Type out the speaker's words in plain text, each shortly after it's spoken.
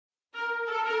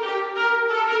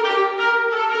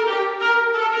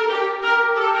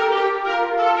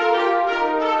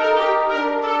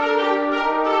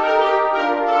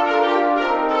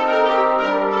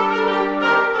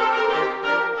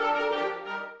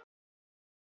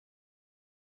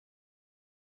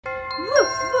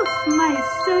Woof woof, my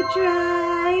soul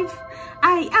tribe.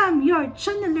 I am your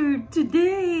channeler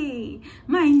today.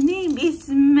 My name is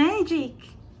Magic,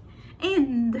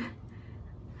 and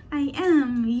I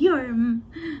am your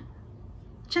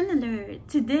channeler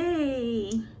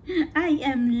today. I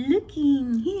am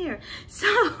looking here, so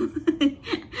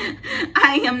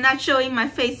I am not showing my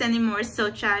face anymore,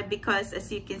 soul tribe, because as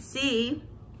you can see,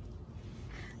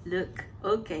 look,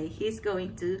 okay, she's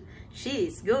going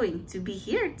to be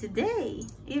here today.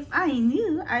 If I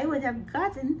knew, I would have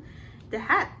gotten the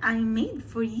hat I made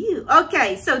for you.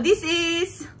 Okay, so this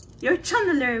is your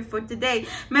channeler for today.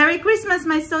 Merry Christmas,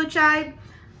 my soul tribe.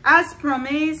 As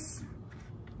promised,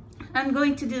 I'm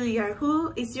going to do your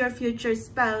Who is Your Future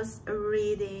Spouse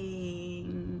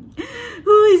reading.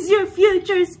 Who is your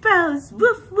future spouse?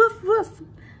 Woof, woof, woof.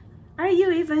 Are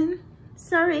you even?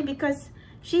 Sorry, because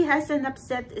she has an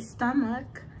upset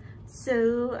stomach.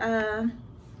 So,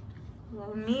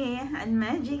 well, me and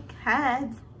Magic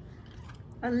had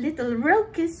a little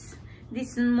raucous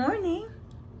this morning.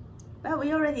 But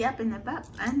we already up and about,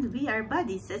 and we are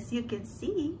buddies, as you can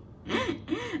see.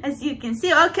 As you can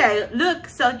see. Okay, look,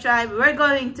 soul tribe, we're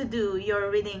going to do your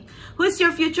reading. Who's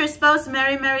your future spouse?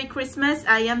 Merry Christmas.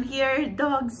 I am here,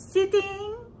 dog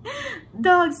sitting,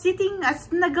 a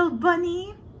snuggle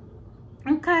bunny.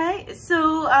 Okay,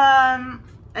 so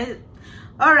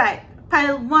all right,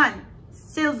 pile 1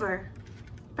 silver,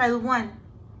 pile 1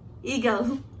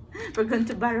 eagle. We're going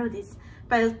to borrow this.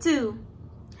 Pile 2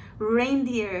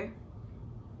 reindeer,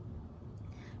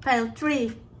 pile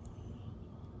 3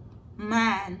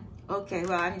 man. Okay,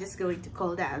 well, I'm just going to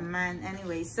call that a man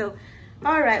anyway. So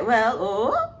all right, well,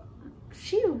 oh,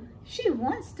 she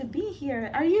wants to be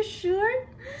here. Are you sure?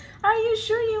 Are you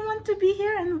sure you want to be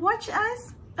here and watch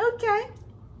us? Okay,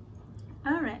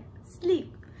 all right,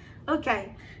 sleep.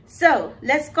 Okay, so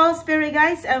let's call spirit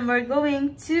guys, and we're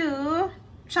going to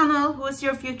channel Who's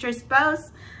Your Future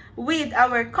Spouse with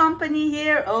our company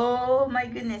here. Oh my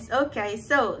goodness. Okay,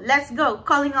 so let's go.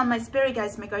 Calling on my spirit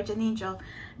guides, my guardian angel,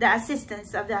 the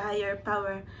assistance of the higher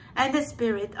power, and the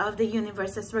spirit of the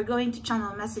universe, as we're going to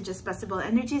channel messages, possible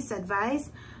energies, advice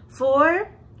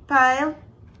for pile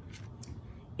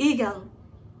eagle,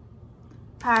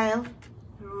 pile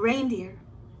reindeer,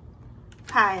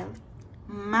 pile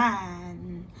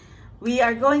man. We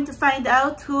are going to find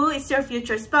out who is your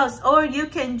future spouse, or you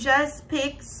can just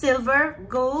pick silver,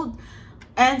 gold,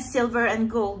 and silver and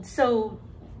gold. So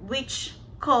which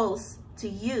calls to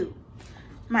you,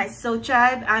 my soul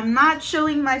tribe? I'm not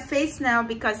showing my face now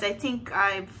because I think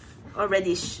I've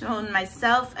already shown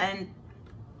myself, and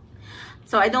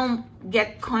so I don't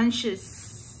get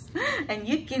conscious. And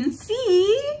you can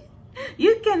see,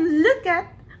 you can look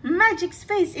at Magic's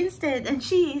face instead, and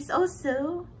she is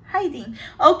also hiding.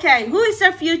 Okay, who is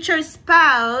our future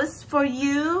spouse for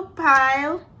you,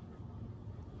 pile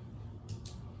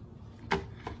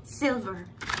silver?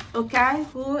 Okay,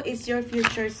 who is your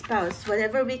future spouse?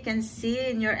 Whatever we can see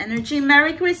in your energy.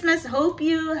 Merry Christmas. Hope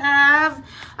you have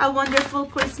a wonderful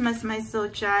Christmas, my soul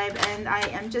tribe. And I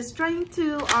am just trying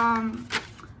to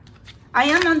I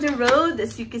am on the road,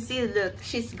 as you can see. Look,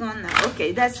 she's gone now.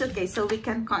 Okay, that's okay, so we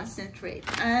can concentrate.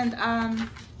 And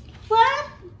what?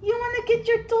 You want to get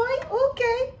your toy?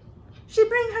 Okay. She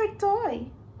bring her toy.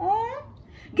 Oh,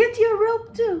 get your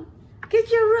rope too. Get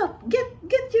your rope.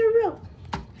 Get your rope.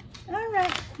 All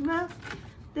right. Well,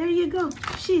 there you go.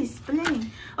 She's playing.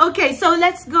 Okay, so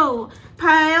let's go.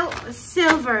 Pile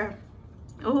silver.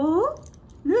 Oh,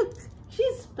 look.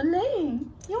 She's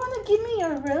playing. You want to give me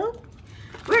your rope?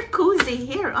 We're cozy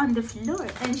here on the floor,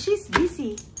 and she's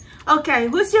busy. Okay,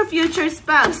 who's your future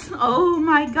spouse? Oh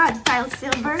my God, pile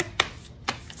silver.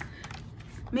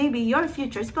 Maybe your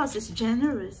future spouse is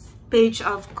generous. Page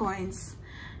of coins.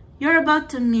 You're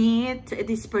about to meet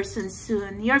this person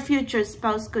soon. Your future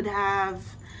spouse could have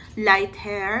light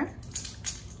hair,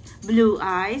 blue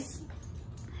eyes,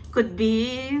 could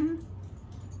be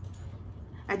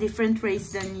a different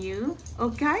race than you,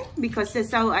 okay? Because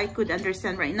that's how I could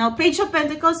understand right now. Page of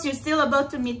Pentacles, you're still about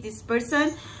to meet this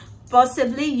person,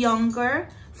 possibly younger,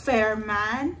 fair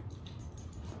man.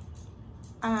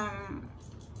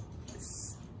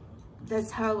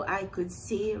 That's how I could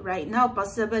see right now.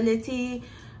 Possibility,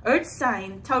 earth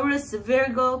sign, Taurus,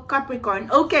 Virgo, Capricorn.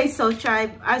 Okay, soul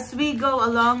tribe, as we go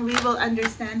along, we will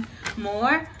understand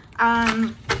more.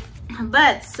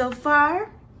 But so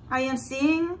far, I am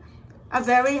seeing a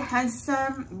very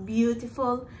handsome,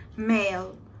 beautiful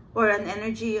male, or an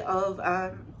energy of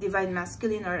divine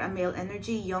masculine, or a male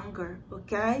energy, younger,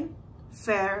 okay?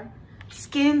 Fair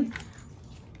skinned,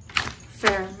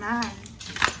 fair man.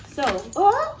 So,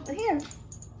 oh, here,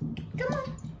 come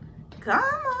on,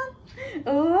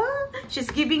 Oh, she's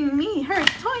giving me her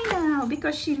toy now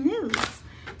because she knew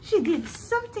she did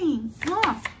something.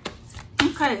 Oh,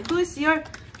 okay, who's your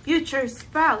future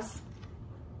spouse?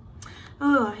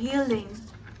 Oh, healing.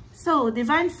 So,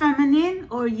 Divine Feminine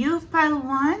or you, pile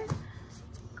 1.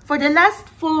 For the last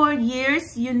 4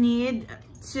 years, you need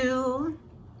to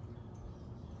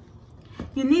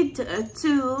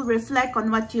reflect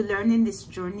on what you learned in this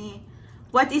journey.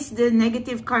 What is the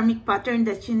negative karmic pattern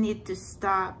that you need to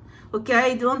stop?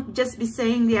 Okay, don't just be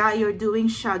saying, yeah, you're doing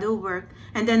shadow work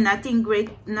and then nothing great,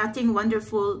 nothing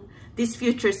wonderful. This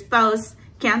future spouse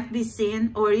can't be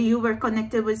seen, or you were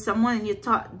connected with someone and you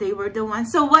thought they were the one.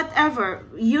 So whatever,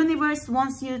 universe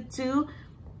wants you to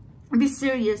be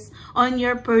serious on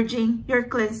your purging, your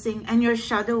cleansing, and your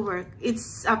shadow work.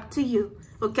 It's up to you.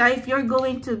 Okay, if you're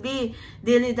going to be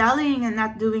dilly-dallying and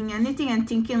not doing anything and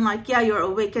thinking like, yeah, you're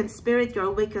awakened spirit, you're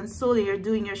awakened soul, and you're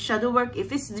doing your shadow work,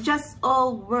 if it's just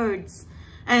all words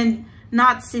and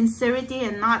not sincerity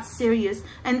and not serious,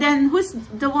 and then who's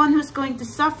the one who's going to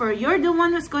suffer? You're the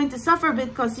one who's going to suffer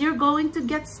because you're going to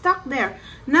get stuck there.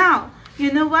 Now,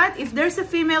 you know what? If there's a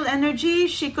female energy,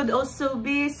 she could also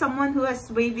be someone who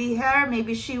has wavy hair.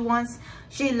 Maybe she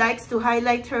likes to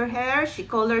highlight her hair. She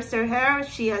colors her hair.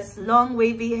 She has long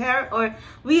wavy hair. Or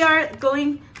we are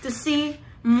going to see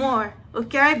more.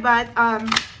 Okay, but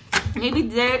maybe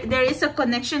there is a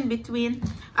connection between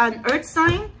an earth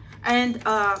sign and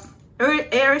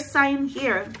air sign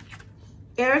here.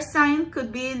 Air sign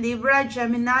could be Libra,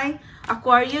 Gemini,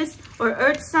 Aquarius, or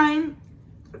earth sign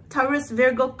Taurus,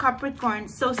 Virgo, Capricorn.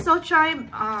 So tribe,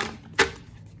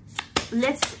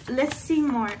 let's see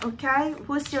more. Okay,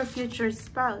 who's your future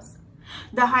spouse?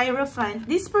 The Hierophant.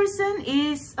 This person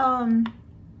is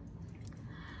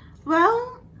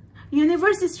well,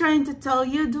 universe is trying to tell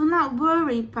you, do not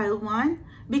worry, pile 1,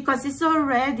 because it's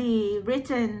already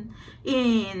written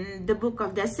in the book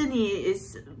of destiny.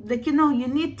 Is like, you know, you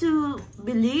need to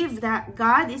believe that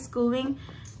God is going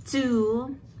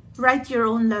to write your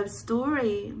own love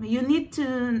story. You need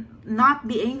to not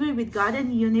be angry with God and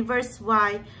the universe.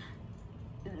 Why?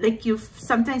 Like,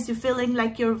 sometimes you're feeling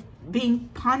like you're being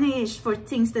punished for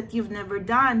things that you've never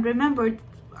done. Remember,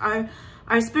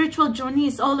 our spiritual journey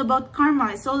is all about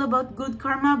karma. It's all about good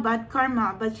karma, bad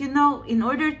karma. But you know, in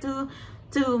order to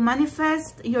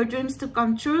manifest your dreams to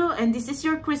come true, and this is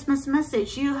your Christmas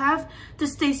message, you have to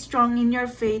stay strong in your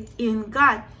faith in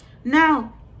God.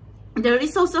 Now, there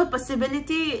is also a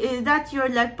possibility that your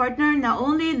life partner not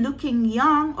only looking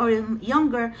young or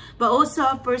younger, but also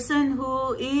a person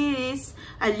who is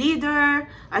a leader,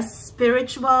 a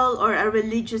spiritual or a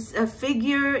religious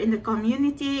figure in the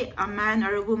community, a man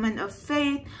or a woman of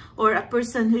faith, or a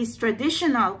person who is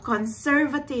traditional,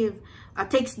 conservative,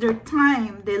 takes their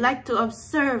time. They like to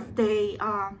observe.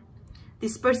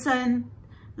 This person,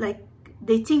 like,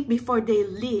 they think before they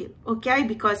live, okay?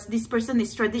 Because this person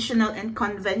is traditional and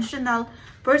conventional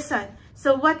person.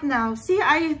 So what now? See,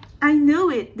 I knew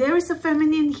it. There is a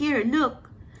feminine here. Look,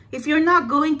 if you're not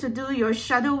going to do your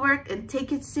shadow work and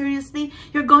take it seriously,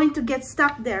 you're going to get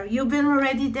stuck there. You've been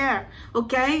already there,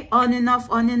 okay? On and off,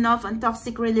 on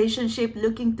toxic relationship,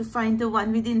 looking to find the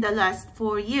one within the last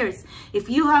 4 years. If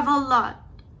you have a lot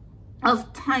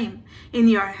of time in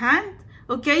your hand,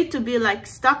 okay, to be like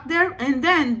stuck there, and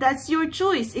then that's your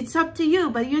choice. It's up to you.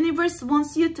 But universe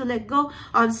wants you to let go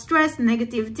of stress,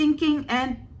 negative thinking,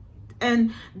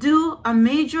 and do a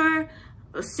major,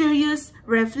 serious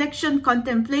reflection,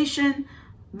 contemplation.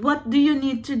 What do you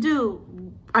need to do?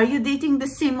 Are you dating the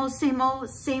same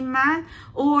man?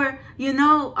 Or, you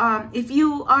know, if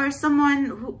you are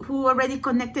someone who already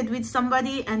connected with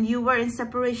somebody and you were in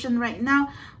separation right now,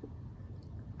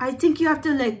 I think you have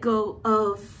to let go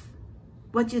of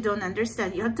what you don't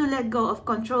understand. You have to let go of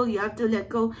control. You have to let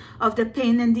go of the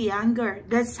pain and the anger.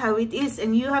 That's how it is.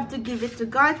 And you have to give it to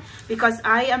God, because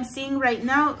I am seeing right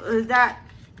now that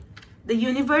the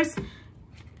universe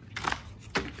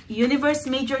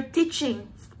major teaching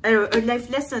or life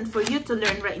lesson for you to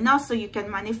learn right now, so you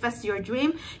can manifest your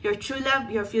dream, your true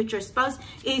love, your future spouse,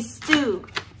 is to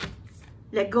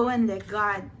let go and let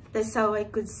God. That's how I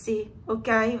could see,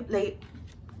 okay? Like,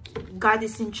 God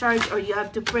is in charge, or you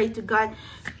have to pray to God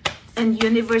and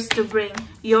universe to bring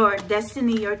your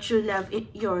destiny, your true love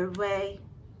your way.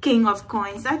 King of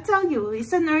Coins. I tell you,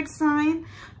 it's an earth sign,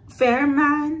 fair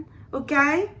man,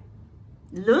 okay?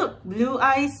 Look, blue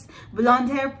eyes, blonde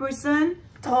hair person,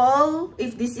 tall.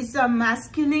 If this is a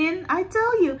masculine, I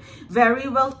tell you, very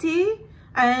wealthy,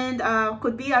 and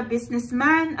could be a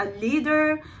businessman, a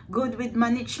leader, good with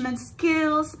management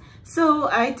skills. So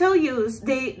I tell you,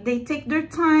 they take their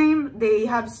time, they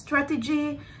have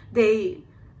strategy, they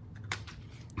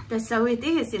That's how it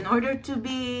is. In order to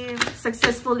be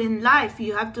successful in life,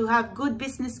 you have to have good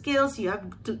business skills. You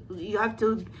have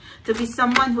to be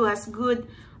someone who has good.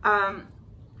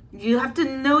 You have to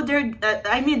know their.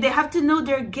 They have to know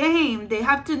their game. They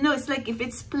have to know. It's like if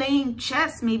it's playing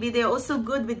chess. Maybe they're also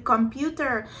good with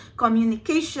computer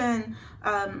communication.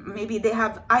 Maybe they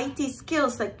have IT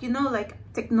skills, like like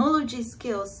technology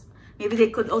skills. Maybe they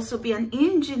could also be an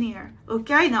engineer,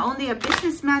 okay? Not only a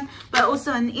businessman, but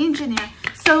also an engineer.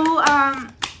 So,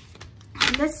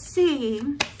 let's see.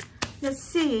 Let's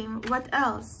see, what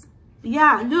else?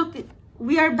 Yeah, look,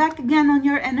 we are back again on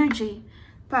your energy.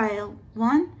 Pile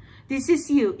 1, this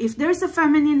is you. If there's a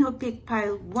feminine who picked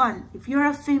pile 1, if you're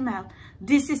a female,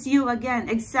 this is you again.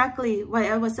 Exactly what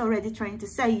I was already trying to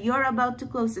say. You're about to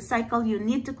close the cycle. You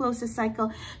need to close the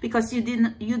cycle because you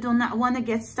do not want to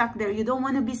get stuck there. You don't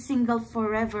want to be single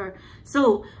forever.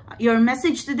 So your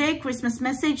message today, Christmas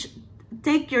message,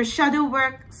 take your shadow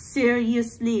work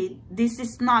seriously. This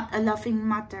is not a laughing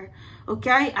matter.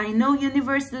 Okay, I know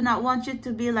universe do not want you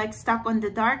to be like stuck on the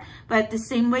dark, but the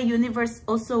same way universe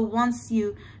also wants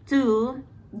you to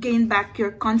gain back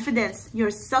your confidence, your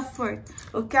self-worth,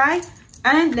 okay?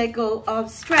 And let go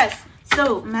of stress.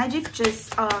 So magic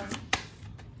just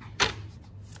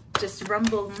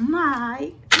rumble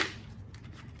my.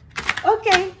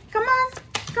 Okay, come on.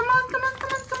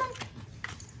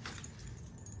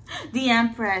 The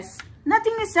Empress.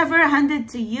 Nothing is ever handed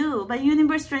to you, but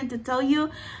universe trying to tell you,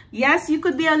 yes, you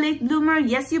could be a late bloomer.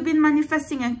 Yes, you've been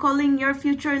manifesting and calling your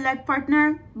future life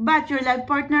partner, but your life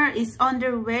partner is on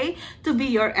their way to be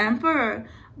your emperor.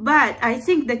 But I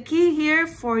think the key here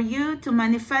for you to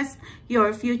manifest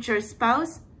your future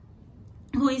spouse,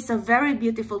 who is a very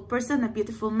beautiful person, a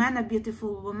beautiful man, a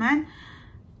beautiful woman,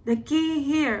 the key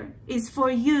here is for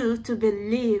you to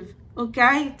believe.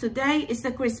 Okay, today is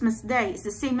the Christmas day. It's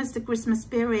the same as the Christmas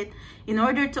spirit. In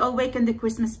order to awaken the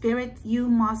Christmas spirit, you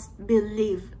must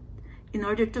believe. In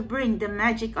order to bring the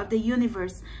magic of the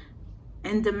universe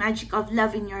and the magic of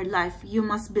love in your life, you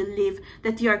must believe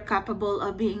that you are capable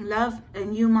of being loved,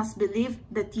 and you must believe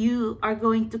that you are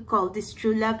going to call this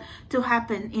true love to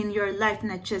happen in your life,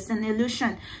 not just an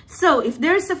illusion. So if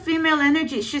there's a female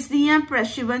energy, she's the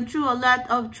Empress. She went through a lot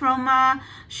of trauma.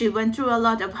 She went through a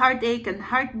lot of heartache and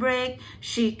heartbreak.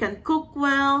 She can cook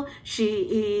well.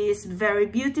 She is very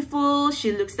beautiful.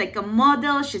 She looks like a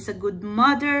model. She's a good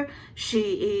mother.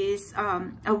 She is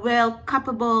a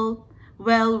well-capable,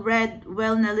 well-read,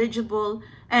 well-knowledgeable,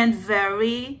 and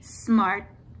very smart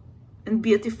and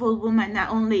beautiful woman, not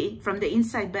only from the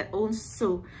inside, but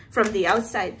also from the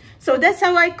outside. So that's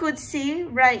how I could see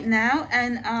right now.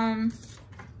 And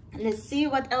let's see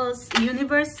what else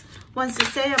universe wants to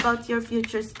say about your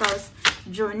future spouse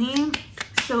journey.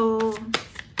 So,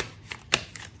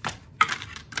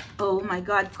 oh my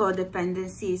God,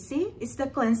 codependency. See, it's the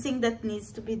cleansing that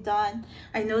needs to be done.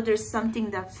 I know there's something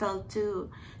that fell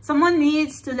too. Someone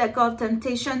needs to let go of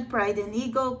temptation, pride, and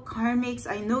ego, karmics.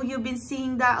 I know you've been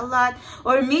seeing that a lot.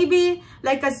 Or maybe,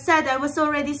 like I said, I was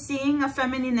already seeing a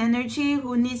feminine energy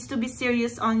who needs to be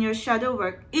serious on your shadow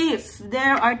work. If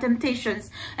there are temptations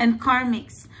and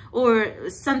karmics, or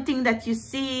something that you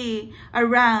see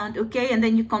around, okay, and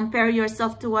then you compare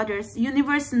yourself to others,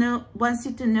 universe wants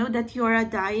you to know that you're a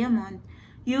diamond.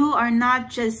 You are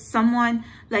not just someone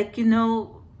like,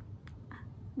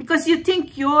 because you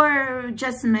think you're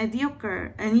just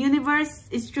mediocre, and universe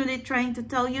is truly trying to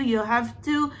tell you, you have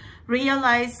to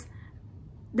realize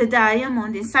the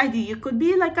diamond inside you. You could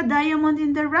be like a diamond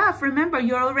in the rough. Remember,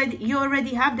 you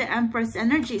already have the Empress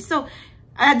energy. So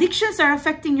addictions are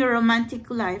affecting your romantic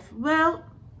life. Well,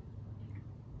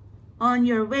 on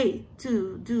your way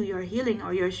to do your healing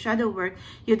or your shadow work,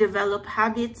 you develop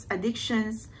habits,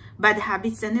 addictions, bad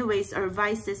habits anyways, or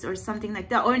vices or something like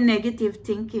that, or negative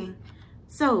thinking.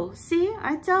 So, see,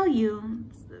 I tell you,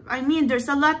 there's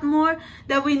a lot more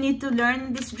that we need to learn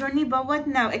in this journey. But what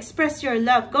now? Express your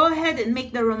love. Go ahead and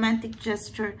make the romantic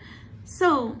gesture.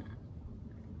 So,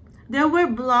 there were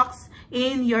blocks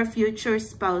in your future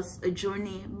spouse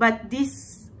journey, but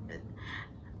this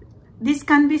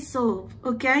can be solved.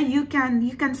 Okay, you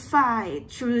can fight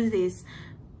through this.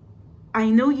 I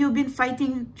know you've been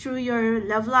fighting through your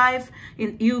love life.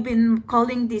 You've been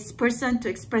calling this person to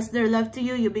express their love to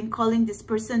you. You've been calling this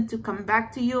person to come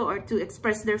back to you or to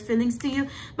express their feelings to you.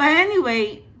 But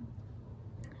anyway,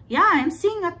 yeah, I'm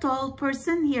seeing a tall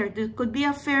person here. There could be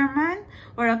a fair man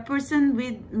or a person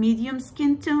with medium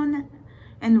skin tone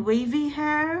and wavy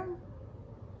hair.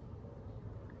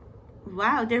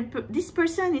 Wow, this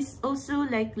person is also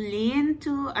like lean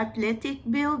to athletic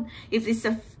build. If it's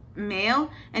a male,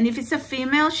 and if it's a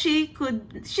female,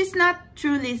 she's not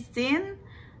truly thin.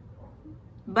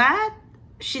 but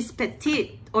she's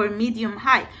petite or medium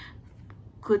height.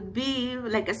 Could be,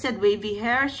 like I said, wavy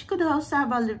hair. She could also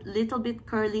have a little bit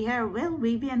curly hair. Well,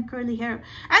 wavy and curly hair.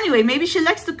 Anyway, maybe she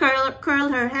likes to curl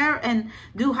her hair and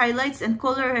do highlights and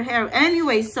color her hair.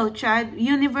 Anyway, so tribe,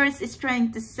 universe is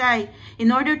trying to say,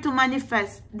 in order to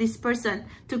manifest this person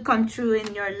to come true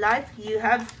in your life, you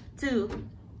have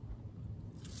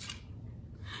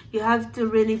to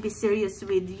really be serious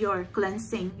with your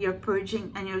cleansing, your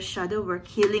purging, and your shadow work,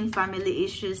 healing family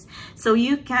issues, so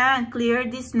you can clear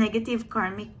this negative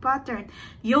karmic pattern.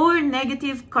 Your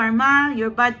negative karma, your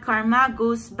bad karma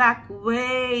goes back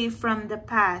way from the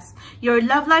past. Your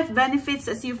love life benefits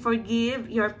as you forgive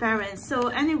your parents. So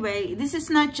anyway, this is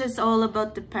not just all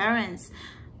about the parents.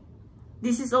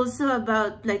 This is also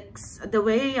about, like, the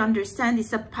way I understand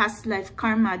is a past life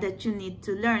karma that you need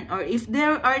to learn. Or if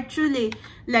there are truly,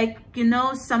 like, you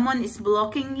know, someone is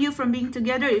blocking you from being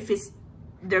together, if it's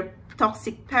their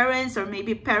toxic parents, or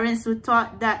maybe parents who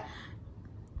thought that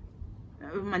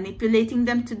manipulating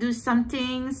them to do some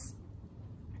things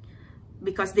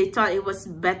because they thought it was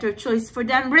better choice for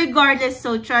them. Regardless,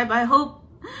 so tribe, I hope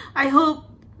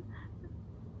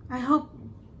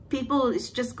people is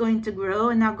just going to grow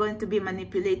and not going to be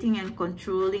manipulating and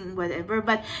controlling whatever.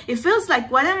 But it feels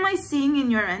like, what am I seeing in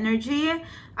your energy?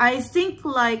 I think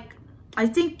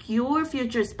your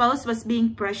future spouse was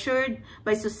being pressured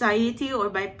by society or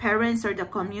by parents or the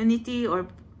community or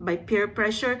by peer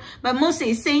pressure. But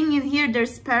mostly saying in here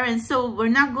there's parents, so we're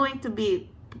not going to be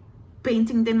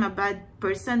painting them a bad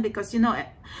person, because, you know,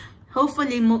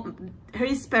 hopefully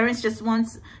his parents just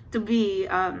wants to be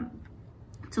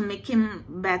to make him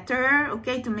better,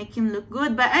 okay, to make him look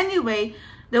good. But anyway,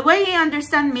 the way I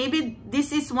understand, maybe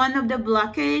this is one of the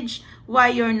blockage why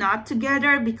you're not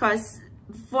together, because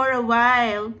for a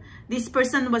while this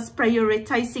person was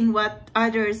prioritizing what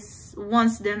others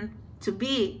wants them to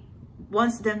be,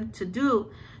 wants them to do.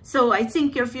 So I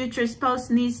think your future spouse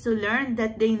needs to learn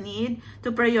that they need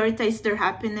to prioritize their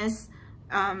happiness,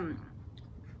 and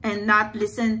not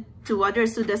listen to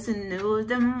others who doesn't know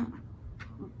them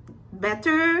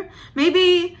better.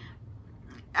 Maybe,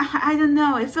 I don't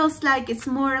know, it feels like it's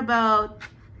more about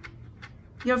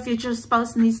your future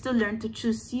spouse needs to learn to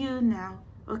choose you now,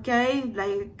 okay?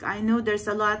 Like, I know there's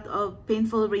a lot of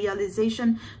painful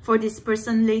realization for this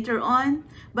person later on,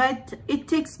 but it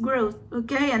takes growth,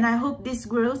 okay? And I hope this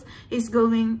growth is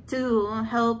going to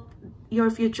help your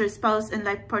future spouse and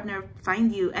life partner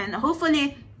find you, and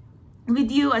hopefully with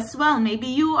you as well. Maybe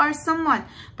you are someone,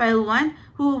 pile one,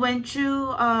 who went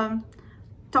through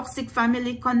toxic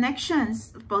family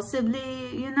connections.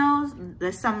 Possibly, you know,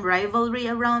 there's some rivalry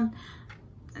around,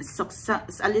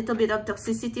 a little bit of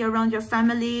toxicity around your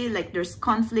family, like there's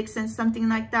conflicts and something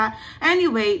like that.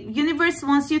 Anyway, universe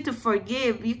wants you to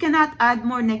forgive. You cannot add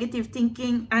more negative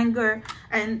thinking, anger,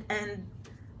 and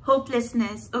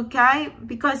hopelessness, okay?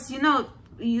 Because, you know,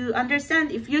 you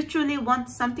understand, if you truly want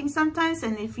something sometimes,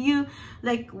 and if you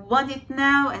like want it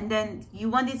now, and then you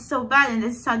want it so bad, and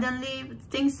then suddenly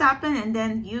things happen, and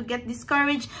then you get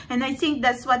discouraged. And I think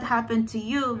that's what happened to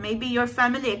you. Maybe your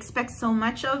family expects so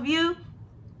much of you,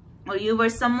 or you were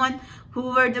someone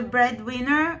who were the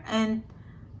breadwinner. And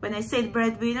when I say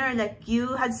breadwinner, like,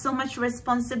 you had so much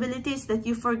responsibilities that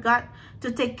you forgot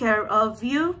to take care of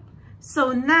you.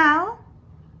 So now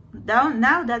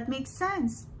that makes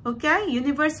sense. Okay,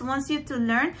 universe wants you to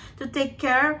learn to take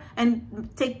care and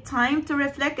take time to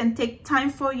reflect and take time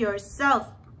for yourself.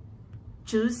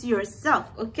 Choose yourself,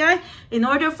 okay, in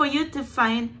order for you to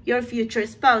find your future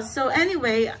spouse. So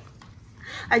anyway,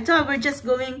 I thought we're just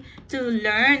going to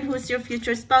learn who's your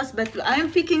future spouse, but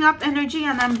I'm picking up energy,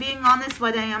 and I'm being honest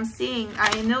what I am seeing.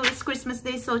 I know it's Christmas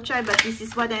Day, so try, but this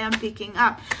is what I am picking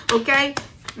up, okay?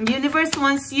 Universe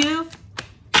wants you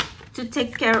to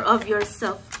take care of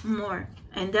yourself more.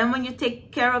 And then when you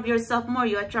take care of yourself more,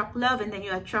 you attract love, and then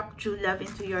you attract true love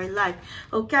into your life.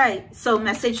 Okay, so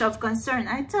message of concern.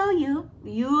 I tell you,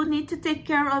 you need to take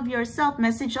care of yourself.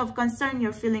 Message of concern,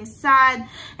 you're feeling sad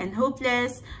and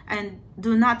hopeless and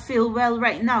do not feel well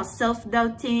right now.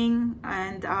 Self-doubting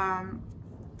and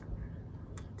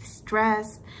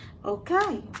stress.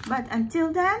 Okay, but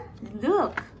until then,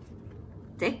 look.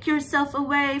 Take yourself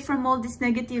away from all this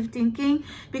negative thinking,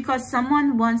 because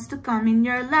someone wants to come in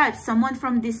your life. Someone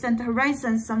from distant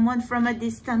horizon, someone from a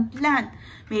distant land.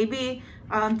 Maybe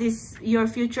your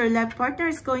future life partner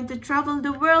is going to travel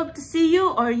the world to see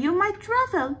you, or you might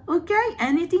travel, okay?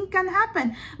 Anything can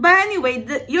happen. But anyway,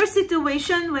 your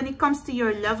situation when it comes to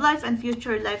your love life and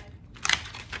future life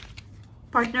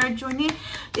partner journey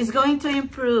is going to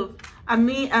improve. I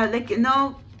mean, like, you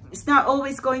know, it's not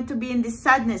always going to be in this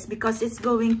sadness, because it's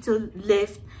going to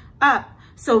lift up.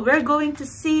 So we're going to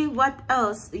see what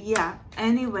else. Yeah,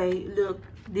 anyway, look,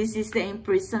 this is the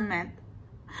imprisonment.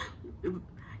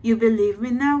 You believe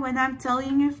me now when I'm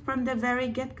telling you from the very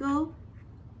get-go?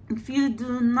 If you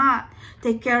do not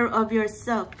take care of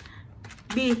yourself,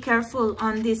 be careful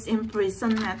on this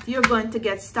imprisonment. You're going to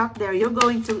get stuck there. You're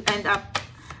going to end up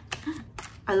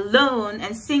alone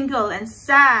and single and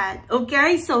sad.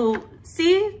 Okay, so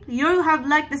see, you have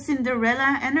like the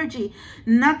Cinderella energy.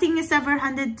 Nothing is ever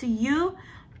handed to you.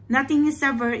 Nothing is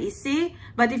ever easy.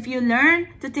 But if you learn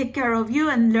to take care of you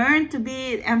and learn to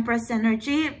be Empress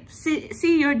energy, see,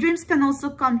 your dreams can also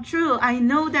come true. I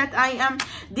know that I am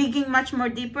digging much more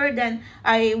deeper than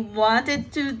I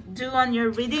wanted to do on your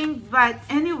reading. But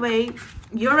anyway,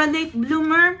 you're a late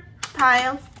bloomer,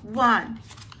 pile 1.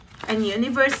 And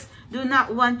universe do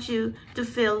not want you to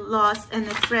feel lost and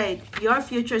afraid. Your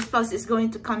future spouse is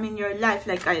going to come in your life.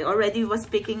 Like I already was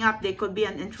picking up, they could be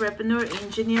an entrepreneur,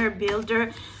 engineer,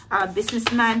 builder,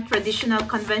 businessman, traditional,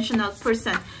 conventional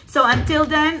person. So until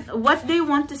then, what they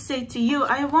want to say to you,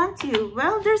 I want you.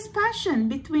 Well, there's passion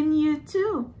between you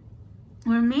two.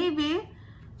 Or maybe,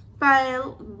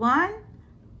 pile 1,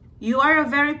 you are a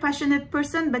very passionate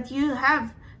person, but you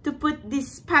have to put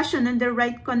this passion in the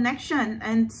right connection.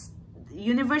 And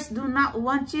universe do not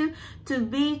want you to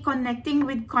be connecting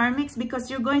with karmics, because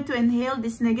you're going to inhale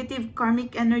this negative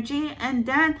karmic energy. And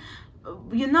then,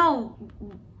 you know,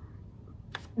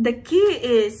 the key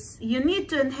is you need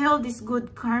to inhale this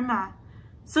good karma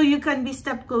so you can be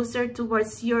step closer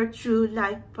towards your true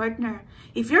life partner.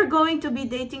 If you're going to be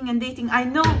dating and dating, I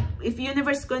know if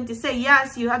universe is going to say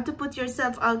yes, you have to put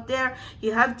yourself out there,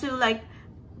 you have to, like,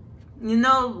 you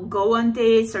know, go on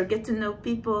dates or get to know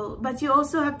people, but you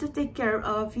also have to take care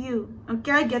of you.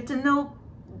 Okay, get to know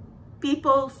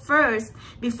people first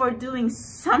before doing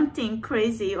something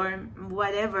crazy or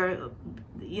whatever,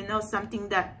 you know, something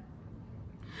that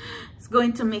is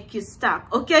going to make you stuck.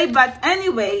 Okay, but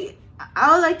anyway,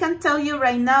 all I can tell you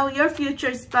right now, your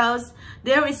future spouse,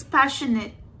 there is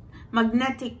passionate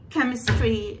magnetic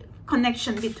chemistry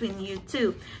connection between you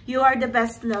two. You are the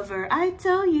best lover. I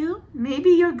tell you, maybe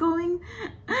you're going,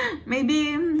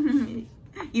 maybe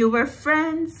you were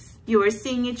friends, you were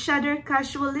seeing each other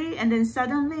casually, and then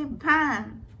suddenly,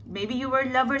 bam, maybe you were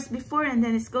lovers before, and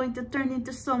then it's going to turn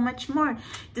into so much more.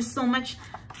 There's so much,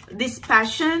 this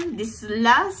passion, this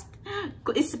lust,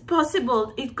 it's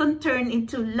possible it can turn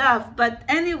into love. But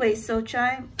anyway, so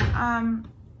Chai,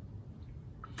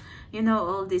 you know,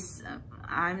 all this,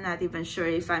 I'm not even sure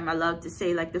if I'm allowed to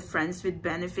say like the friends with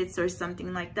benefits or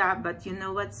something like that. But you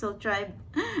know what, Soul Tribe?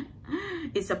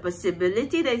 It's a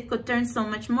possibility that it could turn so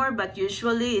much more. But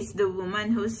usually it's the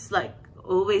woman who's like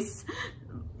always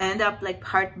end up like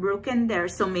heartbroken there.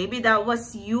 So maybe that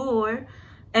was your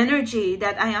energy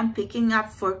that I am picking up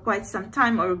for quite some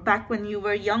time, or back when you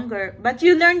were younger. But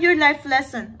you learned your life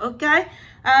lesson, okay?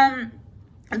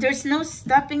 There's no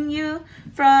stopping you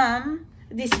from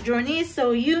this journey,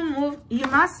 so you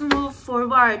must move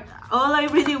forward. All I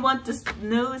really want to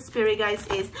know, spirit guys,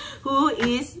 is who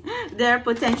is their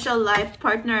potential life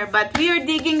partner. But we are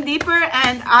digging deeper,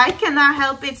 and I cannot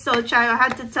help it, so child, I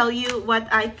had to tell you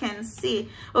what I can see.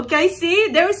 Okay, see,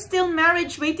 there's still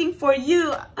marriage waiting for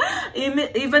you,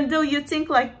 even though you think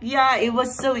like, yeah, it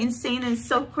was so insane and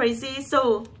so crazy.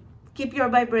 So keep your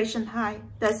vibration high.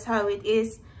 That's how it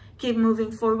is. Keep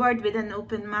moving forward with an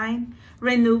open mind.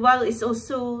 Renewal is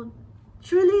also,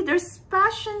 truly, there's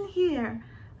passion here.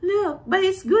 Look, but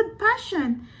it's good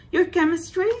passion. Your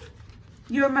chemistry,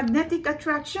 your magnetic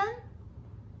attraction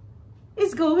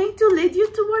is going to lead you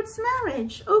towards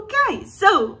marriage. Okay,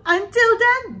 so until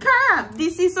then, bam!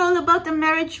 This is all about the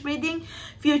marriage reading,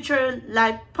 future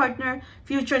life partner,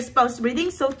 future spouse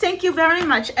reading. So thank you very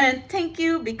much. And thank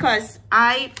you because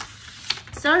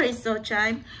sorry,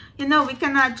 Sochime. You know, we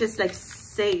cannot just like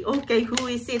say, okay, who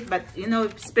is it? But, you know,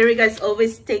 spirit guides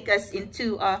always take us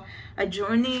into a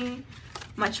journey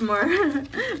much more,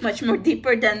 much more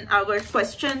deeper than our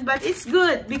question. But it's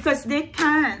good because they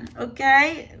can,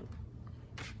 okay?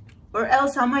 Or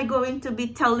else how am I going to be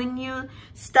telling you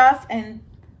stuff and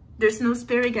there's no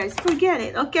spirit guides? Forget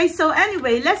it, okay? So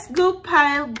anyway, let's go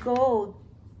pile gold.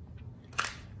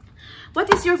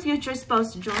 What is your future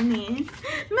spouse journey?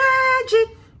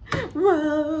 Magic!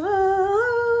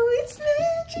 Whoa, it's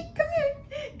magic. Come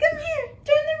here,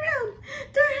 turn around.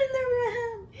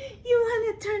 You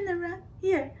want to turn around?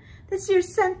 Here, that's your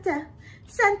Santa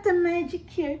magic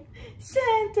here.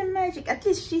 Santa magic. At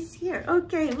least she's here.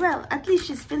 Okay, well, at least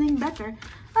she's feeling better.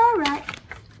 All right,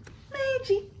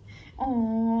 magic.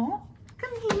 Oh,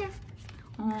 come here.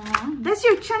 Oh, that's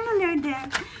your channeler there.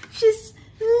 She's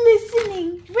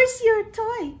listening. Where's your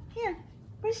toy? Here.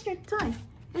 Where's your toy?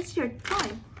 That's your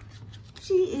toy.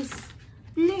 She is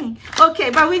playing. Okay,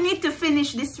 but we need to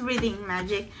finish this reading,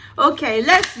 Magic. Okay,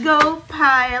 let's go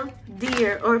pile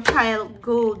deer or pile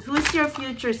gold. Who's your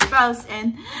future spouse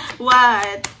and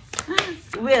what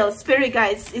will Spirit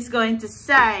Guides is going to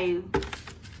say?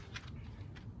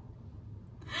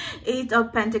 8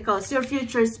 of Pentacles. Your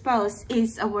future spouse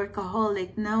is a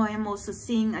workaholic. Now I am also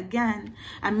seeing again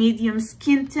a medium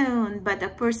skin tone, but a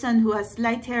person who has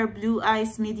light hair, blue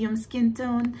eyes, medium skin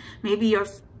tone. Maybe your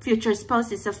future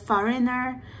spouse is a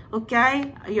foreigner.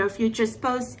 Okay, your future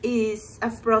spouse is a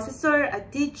professor, a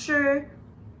teacher,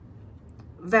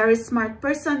 very smart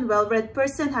person, well-read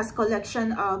person, has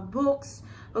collection of books.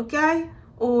 Okay,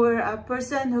 or a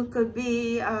person who could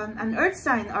be an earth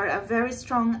sign or a very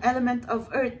strong element of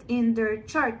earth in their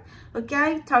chart.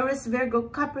 Okay, Taurus, Virgo,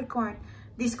 Capricorn.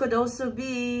 This could also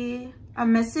be a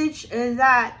message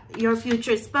that your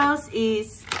future spouse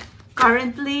is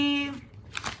currently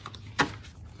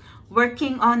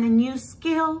working on a new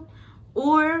skill,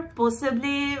 or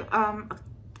possibly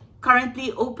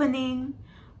currently opening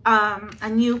a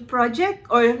new project,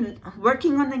 or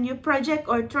working on a new project,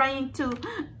 or trying to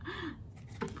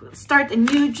start a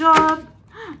new job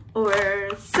or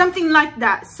something like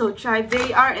that. So tribe,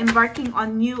 they are embarking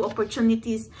on new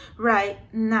opportunities right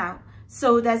now.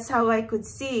 So that's how I could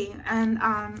see. And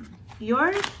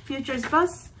your future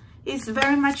spouse is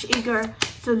very much eager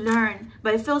to learn,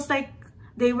 but it feels like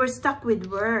they were stuck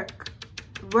with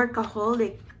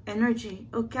workaholic energy.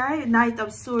 Okay, Knight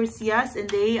of Swords, yes, and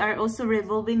they are also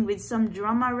revolving with some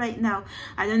drama right now.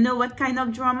 I don't know what kind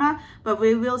of drama, but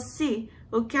we will see.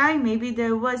 Okay, maybe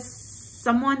there was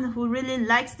someone who really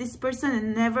likes this person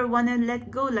and never want to let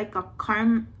go, like a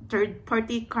third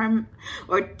party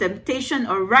or temptation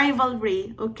or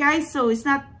rivalry. Okay, so it's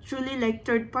not truly like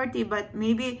third party, but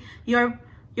maybe your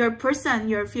person,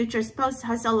 your future spouse,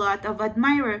 has a lot of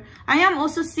admirer. I am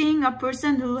also seeing a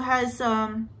person who has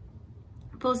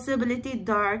possibility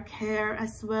dark hair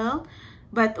as well,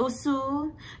 but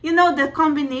also, you know, the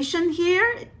combination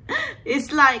here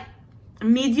is like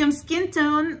medium skin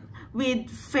tone with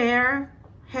fair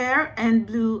hair and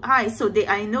blue eyes. So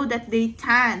I know that they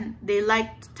tan. They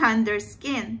like to tan their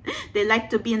skin. They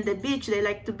like to be in the beach. They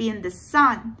like to be in the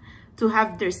sun, to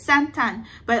have their suntan.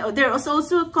 But there is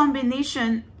also a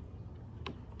combination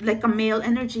like a male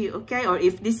energy. Okay, or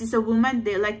if this is a woman,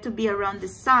 they like to be around the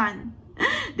sun.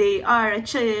 They are a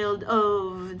child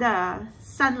of the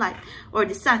sunlight or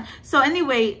the sun. So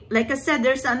anyway, like I said,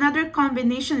 there's another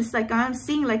combination. It's like I'm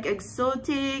seeing like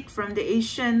exotic from the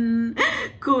Asian,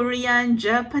 Korean,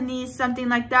 Japanese, something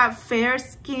like that. Fair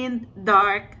skin,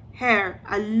 dark hair,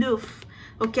 aloof.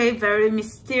 Okay, very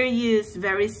mysterious,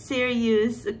 very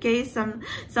serious. Okay,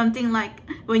 something like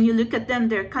when you look at them,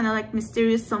 they're kind of like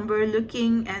mysterious, somber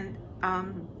looking, and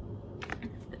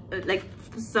like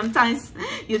sometimes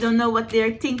you don't know what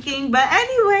they're thinking. But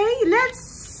anyway,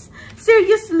 let's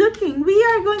serious looking. We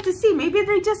are going to see. Maybe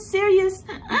they're just serious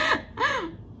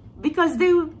because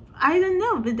I don't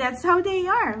know, but that's how they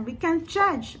are. We can't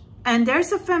judge. And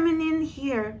there's a feminine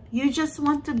here. You just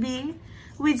want to be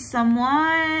with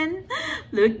someone.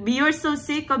 Look, you're so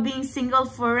sick of being single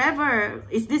forever.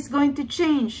 Is this going to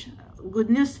change?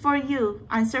 Good news for you.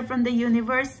 Answer from the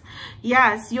universe.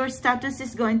 Yes, your status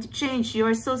is going to change.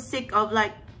 You're so sick of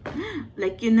like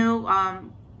you know,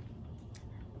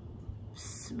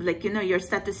 your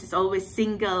status is always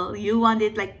single. You want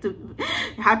it like to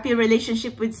happy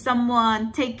relationship with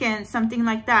someone, taken, something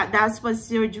like that. That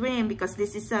was your dream, because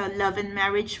this is a love and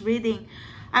marriage reading.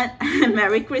 And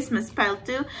Merry Christmas, pile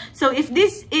 2. So if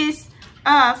this is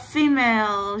a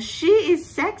female, she is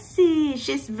sexy,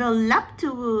 she's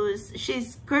voluptuous,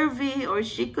 she's curvy, or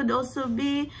she could also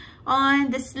be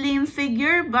on the slim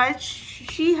figure, but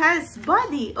she has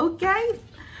body. Okay,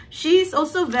 she's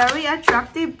also very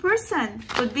attractive person.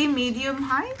 Could be medium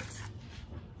height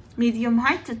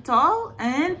to tall,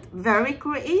 and very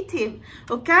creative.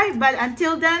 Okay, but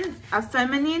until then, a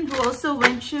feminine who also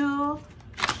went through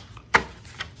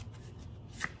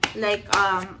like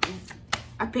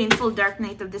a painful dark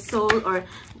night of the soul, or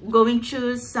going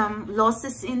through some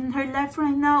losses in her life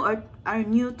right now, or a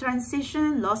new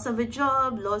transition, loss of a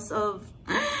job, loss of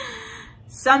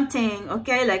something.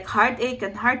 Okay, like heartache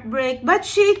and heartbreak, but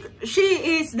she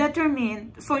is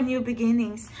determined for new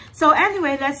beginnings. So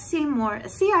anyway, let's see more.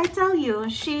 See, I tell you,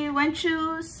 she went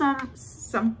through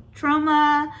some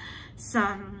trauma,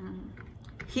 some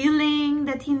healing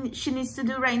that she needs to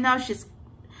do right now.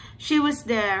 She was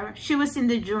there. She was in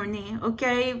the journey,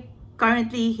 okay?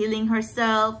 Currently healing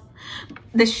herself,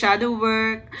 the shadow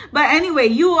work. But anyway,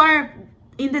 you are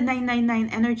in the 999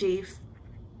 energy.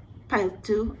 pile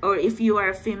 2, or if you are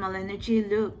a female energy,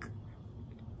 look,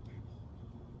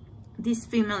 this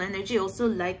female energy also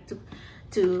like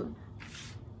to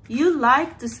you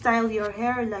like to style your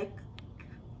hair like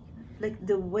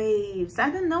the waves. I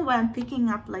don't know why I'm picking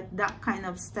up like that kind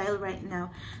of style right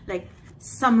now, like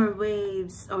summer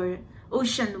waves or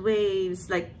ocean waves.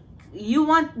 Like you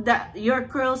want that your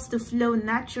curls to flow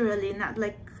naturally, not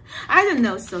like, I don't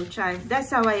know. So child,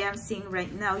 that's how I am seeing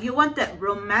right now. You want that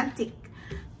romantic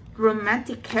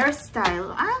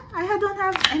hairstyle. I don't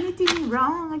have anything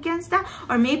wrong against that.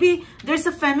 Or maybe there's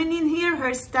a feminine here.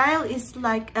 Her style is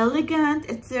like elegant,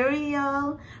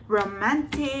 ethereal,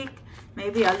 romantic,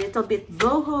 maybe a little bit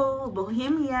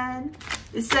bohemian.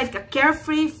 It's like a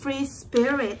carefree, free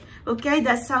spirit. Okay,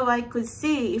 that's how I could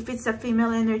see. If it's a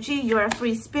female energy, you're a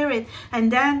free spirit.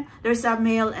 And then there's a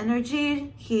male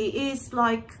energy. He is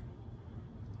like,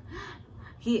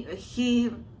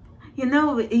 he you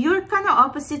know, you're kind of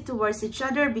opposite towards each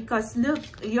other, because look,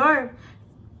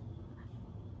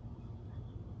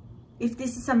 if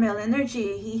this is a male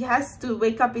energy, he has to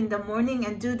wake up in the morning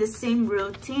and do the same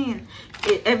routine.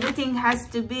 Everything has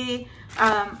to be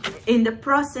in the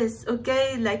process,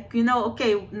 okay? Like, you know,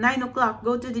 okay, 9 o'clock,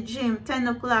 go to the gym, 10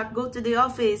 o'clock, go to the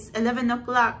office, 11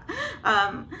 o'clock,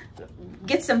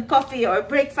 get some coffee or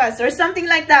breakfast or something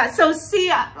like that. So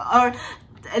see, or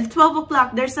at 12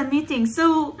 o'clock there's a meeting.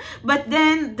 So but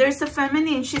then there's a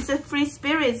feminine, she's a free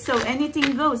spirit, so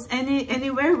anything goes,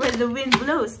 anywhere where the wind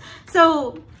blows.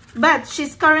 So but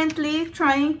she's currently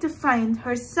trying to find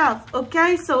herself,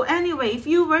 okay? So anyway, if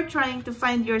you were trying to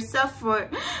find yourself for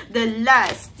the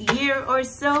last year or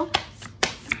so,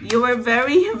 you were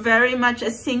very much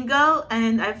a single,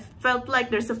 and I felt like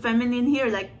there's a feminine here,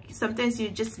 like sometimes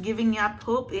you're just giving up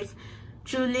hope if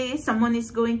truly someone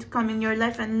is going to come in your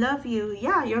life and love you.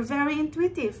 Yeah, you're very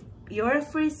intuitive, you're a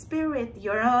free spirit,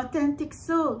 you're an authentic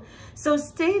soul. So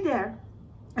stay there,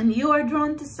 and you are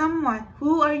drawn to someone.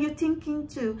 Who are you thinking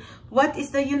to? What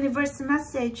is the universe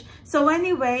message? So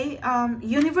anyway,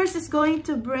 universe is going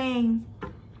to bring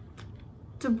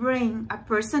a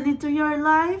person into your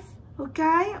life,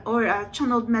 okay, or a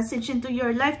channeled message into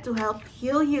your life to help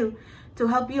heal you, to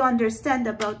help you understand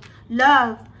about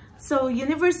love. So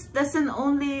universe doesn't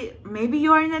only, maybe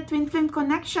you are in a twin flame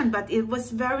connection, but it was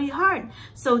very hard.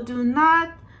 So do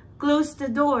not close the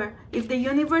door. If the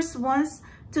universe wants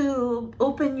to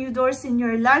open new doors in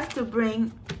your life to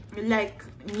bring like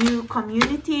new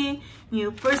community,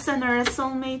 new person or a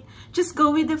soulmate, just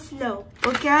go with the flow,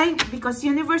 okay? Because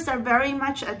universe are very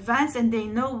much advanced and they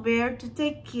know where to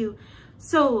take you.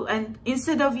 So, and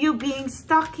instead of you being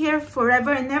stuck here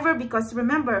forever and ever, because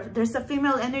remember, there's a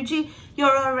female energy,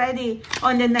 you're already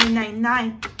on the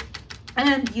 999.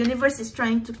 And universe is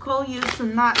trying to call you to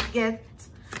not get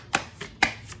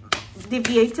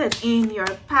deviated in your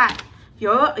path. You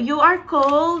are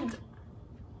called,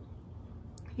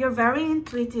 you're very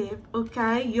intuitive,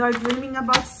 okay? You're dreaming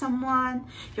about someone,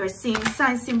 you're seeing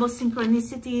signs, symbols,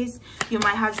 synchronicities. You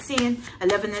might have seen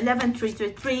 1111,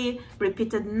 333,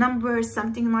 repeated numbers,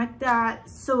 something like that.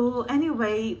 So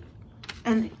anyway,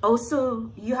 and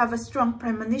also you have a strong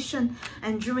premonition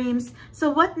and dreams. So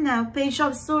what now? Page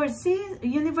of Swords. See,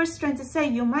 universe trying to say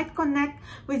you might connect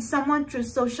with someone through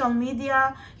social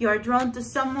media. You are drawn to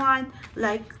someone,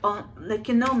 like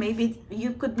you know, maybe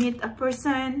you could meet a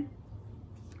person.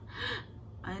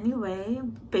 Anyway,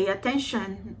 pay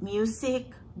attention. Music,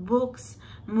 books,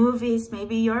 movies.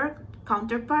 Maybe your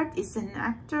counterpart is an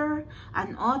actor,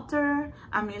 an author,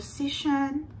 a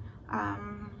musician.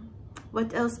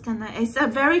 What else can I? It's a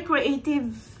very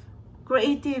creative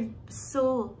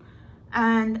soul,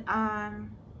 and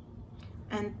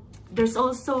there's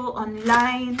also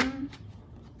online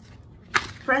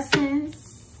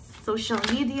presence, social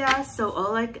media. So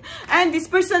all like, and this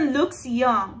person looks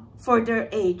young for their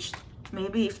age.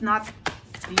 Maybe if not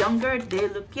younger, they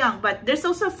look young. But there's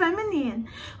also feminine,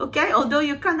 okay? Although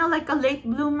you're kind of like a late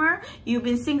bloomer, you've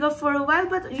been single for a while,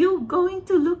 but you're going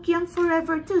to look young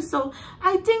forever too. So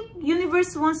I think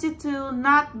universe wants you to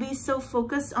not be so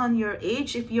focused on your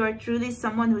age. If you are truly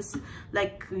someone who's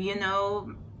like, you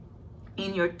know,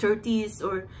 in your 30s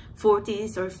or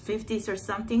 40s or 50s or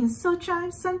something. So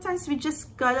sometimes we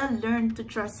just gotta learn to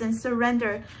trust and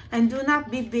surrender, and do not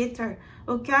be bitter,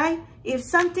 okay? If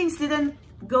some things didn't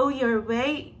go your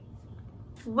way,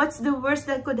 what's the worst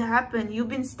that could happen? You've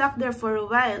been stuck there for a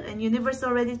while, and universe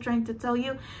already trying to tell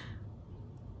you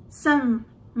some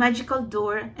magical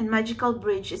door and magical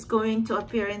bridge is going to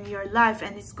appear in your life,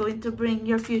 and it's going to bring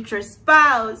your future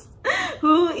spouse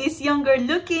who is younger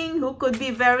looking, who could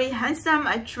be very handsome,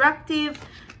 attractive.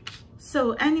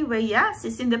 So anyway, yes,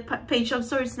 it's in the Page of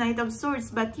Swords, Knight of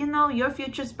Swords. But you know, your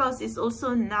future spouse is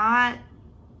also not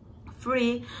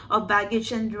free of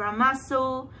baggage and drama.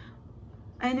 So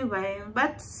anyway,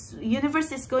 but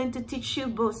universe is going to teach you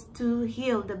both to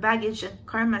heal the baggage and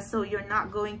karma. So you're not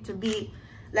going to be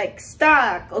like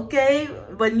stuck, okay?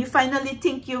 When you finally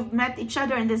think you've met each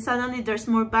other and then suddenly there's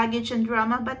more baggage and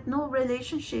drama, but no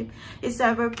relationship is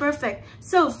ever perfect.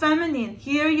 So feminine,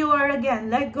 here you are again.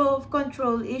 Let go of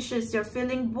control issues. You're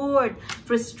feeling bored,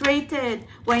 frustrated,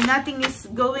 why nothing is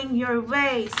going your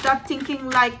way. Stop thinking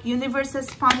like universe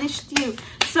has punished you.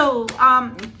 So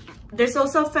there's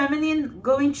also feminine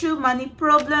going through money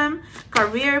problem,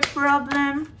 career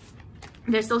problem.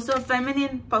 There's also a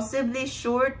feminine, possibly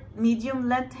short, medium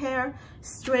length hair,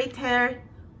 straight hair.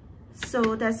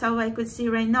 So that's how I could see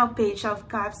right now. Page of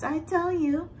Cups, I tell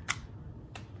you.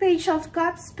 Page of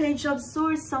Cups, Page of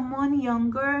Swords, someone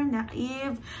younger,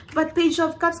 naive. But Page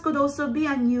of Cups could also be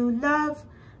a new love.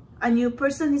 A new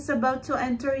person is about to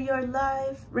enter your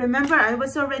life. Remember, I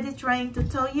was already trying to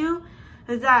tell you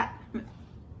that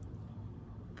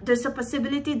there's a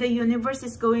possibility the universe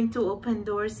is going to open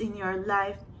doors in your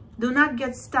life. Do not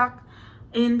get stuck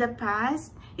in the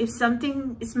past. If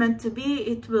something is meant to be,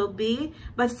 it will be.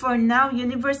 But for now,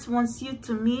 universe wants you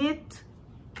to meet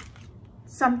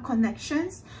some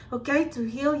connections, okay, to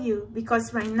heal you.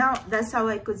 Because right now, that's how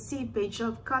I could see Page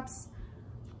of Cups,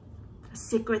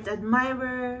 secret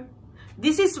admirer.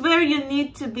 This is where you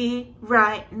need to be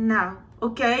right now,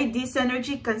 okay? This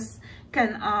energy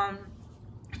can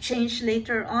change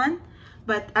later on.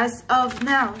 But as of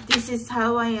now, this is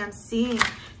how I am seeing.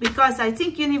 Because I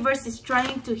think universe is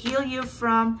trying to heal you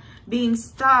from being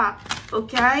stuck,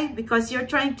 okay? Because you're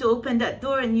trying to open that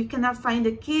door and you cannot find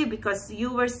the key because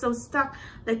you were so stuck.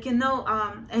 Like, you know,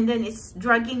 and then it's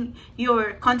dragging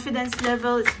your confidence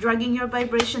level, it's dragging your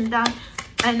vibration down.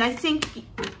 And I think,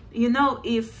 you know,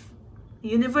 if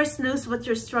universe knows what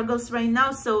your struggles right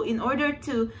now, so in order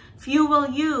to fuel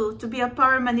you to be a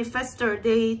power manifestor,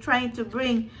 they trying to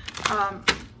bring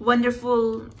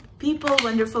wonderful people,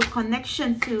 wonderful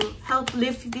connection to help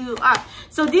lift you up.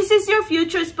 So this is your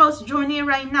future spouse journey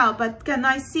right now. But can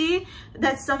I see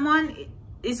that someone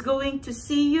is going to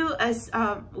see you as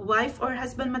wife or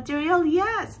husband material?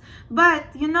 Yes, but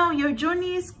you know, your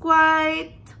journey is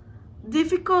quite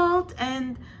difficult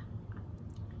and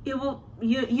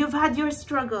you've had your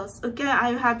struggles, okay?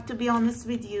 I have to be honest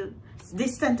with you.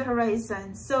 Distant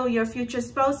horizon. So your future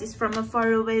spouse is from a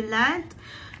faraway land,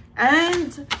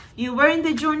 and you were in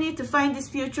the journey to find this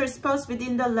future spouse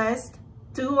within the last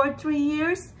 2 or 3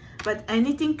 years. But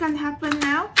anything can happen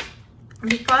now,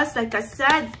 because like I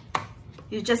said,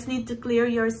 you just need to clear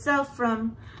yourself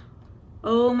from,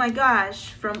 oh my gosh,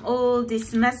 from all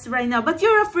this mess right now. But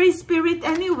you're a free spirit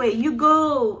anyway. You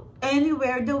go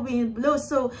anywhere the wind blows.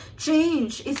 So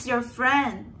change is your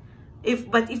friend.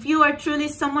 But if you are truly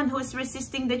someone who is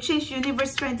resisting the change,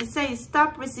 universe trying to say,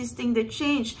 stop resisting the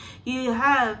change. You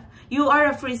are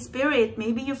a free spirit.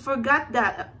 Maybe you forgot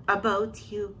that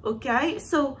about you, okay?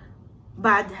 So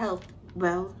bad health.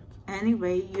 Well,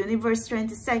 anyway, universe trying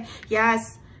to say,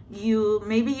 yes,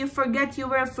 maybe you forget you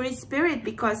were a free spirit,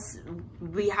 because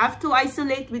we have to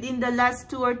isolate within the last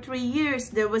 2 or 3 years.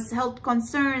 There was health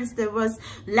concerns, there was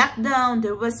lockdown,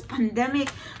 there was pandemic.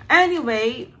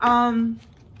 Anyway,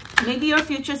 maybe your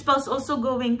future spouse also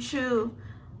going through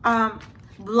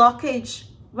blockage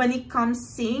when it comes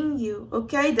seeing you,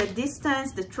 okay? The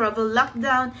distance, the travel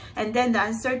lockdown, and then the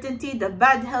uncertainty, the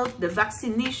bad health, the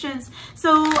vaccinations.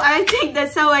 So I think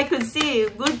that's how I could see.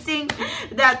 Good thing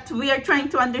that we are trying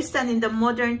to understand in the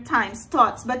modern times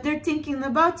thoughts, but they're thinking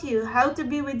about you, how to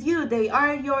be with you.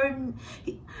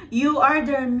 You are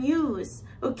their muse.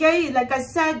 Okay, like I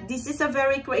said, this is a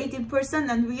very creative person,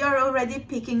 and we are already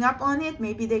picking up on it.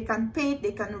 Maybe they can paint,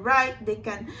 they can write, they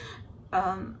can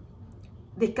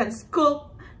sculpt.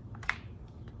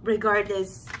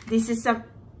 Regardless, this is a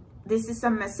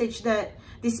message that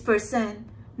this person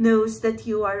knows that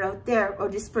you are out there, or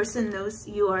this person knows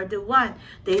you are the one.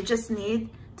 They just need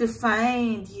to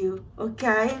find you,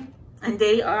 okay? And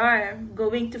they are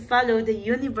going to follow the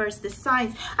universe, the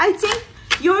signs. I think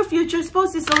your future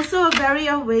spouse is also a very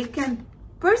awakened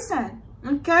person,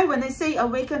 okay? When I say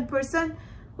awakened person,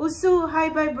 also high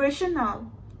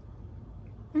vibrational.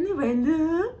 Anyway,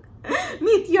 look,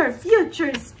 meet your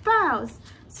future spouse.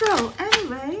 So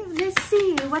anyway, let's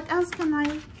see, what else can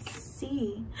I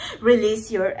see?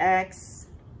 Release your ex.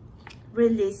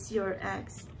 Release your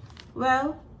ex.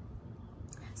 Well,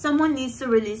 someone needs to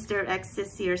release their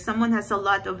exes here. Someone has a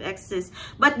lot of exes,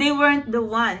 but they weren't the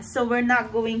ones. So we're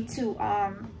not going to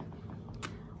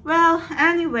Well,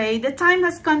 anyway, the time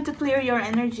has come to clear your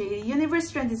energy. Universe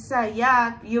trying to say,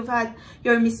 yeah, you've had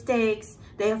your mistakes.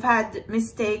 They have had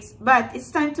mistakes, but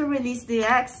it's time to release the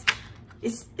ex.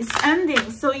 It's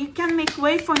ending, so you can make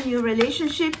way for new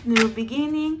relationship, new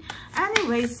beginning.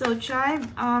 Anyway, so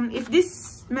tribe, if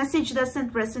this message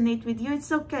doesn't resonate with you,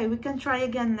 it's okay. We can try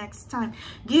again next time.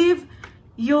 Give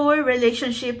your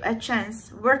relationship a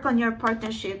chance. Work on your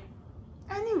partnership.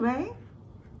 Anyway,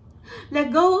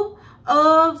 let go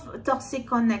of toxic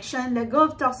connection, let go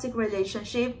of toxic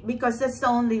relationship, because that's the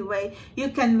only way you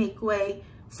can make way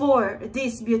for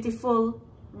this beautiful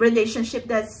relationship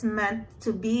that's meant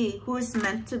to be, who is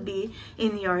meant to be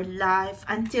in your life.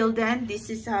 Until then, this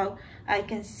is how I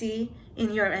can see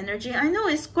in your energy. I know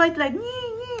it's quite like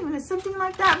something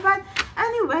like that, but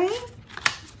anyway,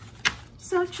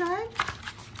 so try.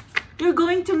 You're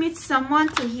going to meet someone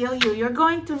to heal you. You're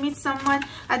going to meet someone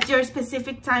at your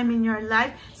specific time in your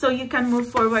life so you can move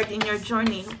forward in your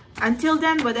journey. Until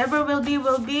then, whatever will be,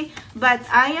 will be. But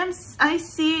I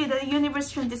see the universe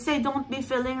trying to say, don't be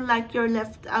feeling like you're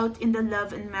left out in the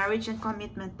love and marriage and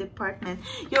commitment department.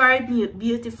 You are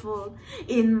beautiful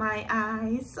in my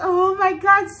eyes. Oh my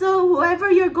God. So whoever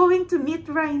you're going to meet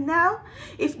right now,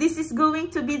 if this is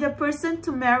going to be the person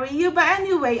to marry you. But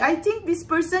anyway, I think this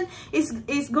person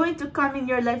is going to come in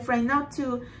your life right now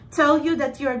to tell you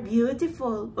that you're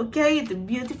beautiful. Okay, the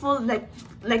beautiful,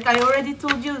 like I already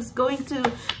told you, is going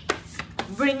to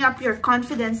bring up your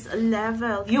confidence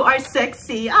level. You are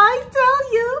sexy. I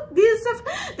tell you,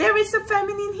 there is a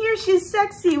feminine here. She's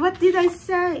sexy. What did I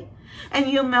say? And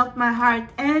you melt my heart,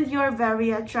 and you're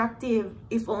very attractive.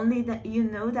 If only that you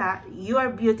know that you are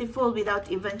beautiful without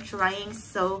even trying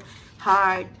so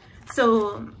hard.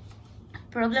 So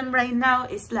problem right now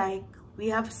is like we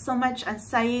have so much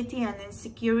anxiety and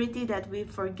insecurity that we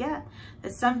forget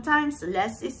that sometimes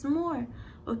less is more.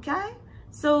 Okay,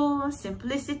 so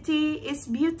simplicity is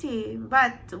beauty,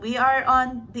 but we are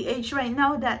on the age right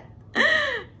now that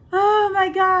oh my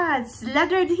God,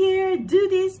 slathered here, do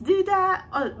this, do that.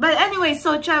 Oh, but anyway,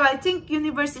 so child, I think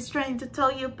universe is trying to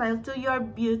tell you, pile 2, you're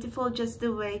beautiful just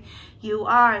the way you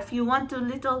are. If you want a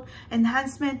little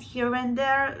enhancement here and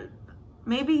there,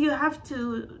 maybe you have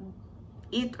to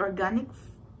eat organic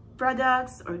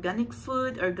products, organic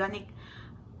food, organic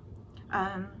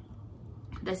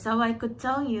that's how I could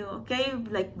tell you. Okay,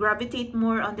 like gravitate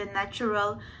more on the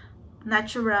natural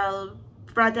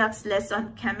products, less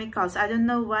on chemicals. I don't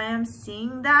know why I'm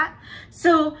seeing that.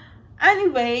 So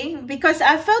anyway, because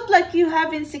I felt like you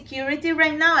have insecurity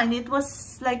right now, and it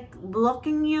was like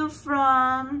blocking you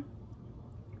from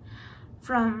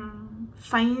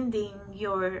finding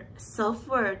your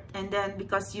self-worth, and then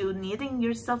because you needing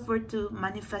your self-worth to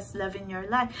manifest love in your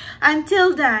life.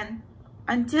 Until then,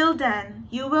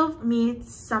 you will meet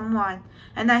someone,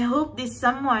 and I hope this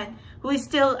someone who is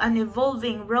still an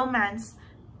evolving romance,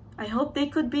 I hope they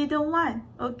could be the one.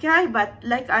 Okay, but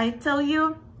like I tell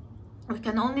you, we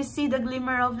can only see the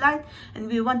glimmer of light, and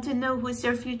we want to know who's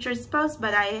your future spouse.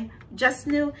 But I just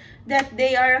knew that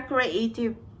they are a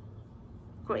creative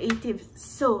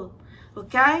soul.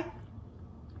 Okay,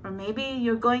 or maybe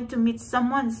you're going to meet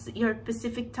someone, your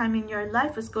specific time in your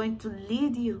life is going to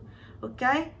lead you,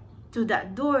 okay, to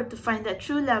that door to find that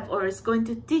true love, or is going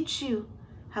to teach you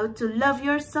how to love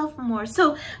yourself more.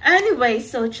 So anyway,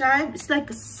 so tribe, it's like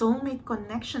a soulmate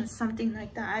connection, something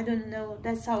like that. I don't know,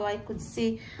 that's how I could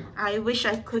see. I wish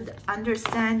I could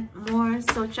understand more,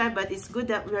 so tribe, but it's good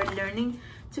that we're learning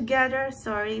together.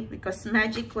 Sorry, because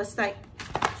magic was like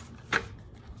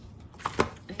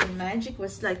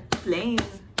playing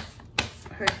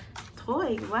her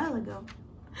toy a while ago.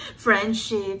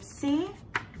 Friendship, see,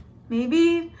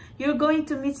 maybe you're going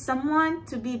to meet someone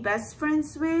to be best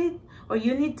friends with, or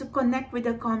you need to connect with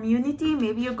a community.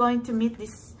 Maybe you're going to meet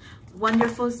this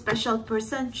wonderful special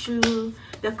person through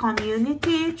the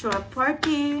community, through a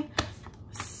party,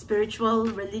 spiritual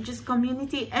religious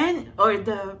community, and or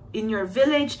in your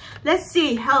village. Let's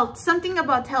see, health, something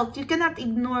about health. You cannot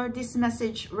ignore this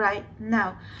message right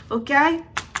now. Okay,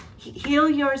 heal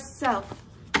yourself,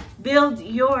 build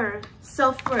your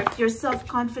self-worth, your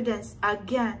self-confidence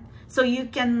again, so you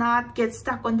cannot get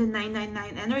stuck on the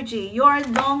 999 energy. You are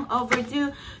long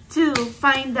overdue to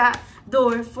find that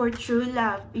door for true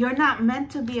love. You're not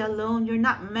meant to be alone. You're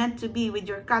not meant to be with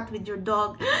your cat, with your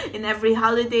dog in every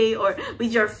holiday, or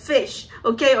with your fish,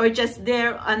 okay, or just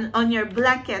there on your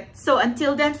blanket. So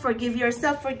until then, forgive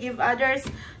yourself, forgive others.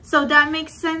 So that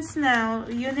makes sense now.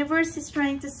 The universe is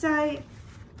trying to say,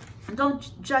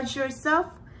 don't judge yourself,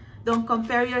 don't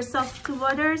compare yourself to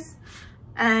others,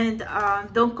 and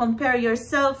don't compare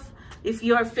yourself if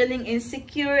you're feeling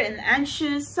insecure and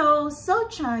anxious. So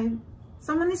child,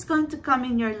 Someone is going to come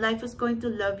in your life who's going to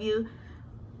love you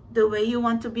the way you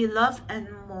want to be loved and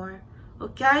more.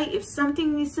 Okay? If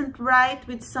something isn't right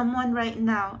with someone right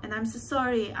now, and I'm so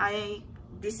sorry,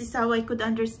 this is how I could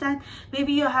understand.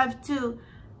 Maybe you have to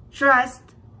trust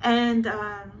and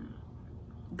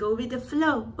go with the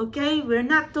flow. Okay? We're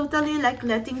not totally like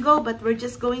letting go, but we're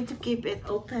just going to keep it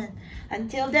open.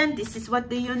 Until then, this is what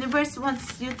the universe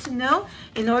wants you to know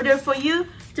in order for you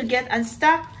to get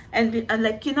unstuck. And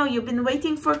like, you know, you've been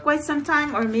waiting for quite some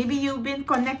time, or maybe you've been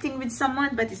connecting with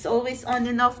someone, but it's always on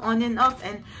and off,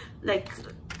 and like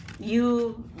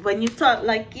when you thought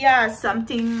like, yeah,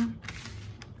 something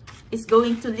is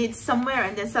going to lead somewhere,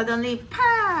 and then suddenly,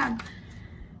 bam!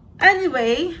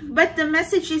 Anyway, but the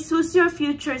message is, who's your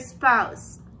future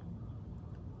spouse?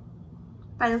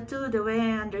 Pile 2, the way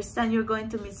I understand, you're going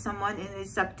to meet someone, and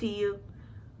it's up to you.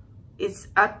 It's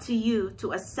up to you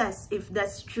to assess if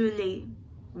that's truly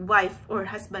wife or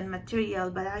husband material,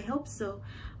 but I hope so.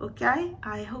 Okay,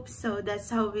 I hope so. That's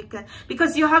how we can,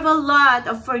 because you have a lot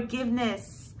of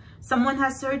forgiveness. Someone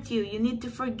has hurt you, you need to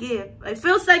forgive. It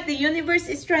feels like the universe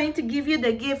is trying to give you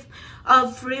the gift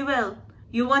of free will.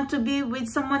 You want to be with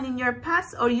someone in your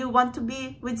past, or you want to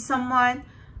be with someone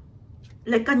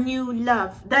like a new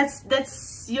love.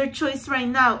 That's your choice right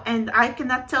now, and I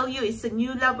cannot tell you it's a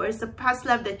new love or it's a past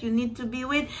love that you need to be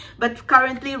with, but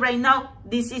currently right now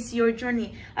this is your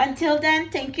journey. Until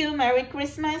then, thank you, Merry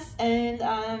Christmas, and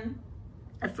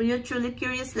if you're truly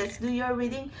curious, let's do your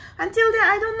reading. Until then,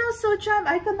 I don't know, so Cham,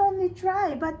 I can only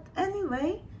try, but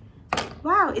anyway,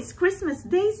 wow, it's Christmas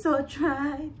Day, so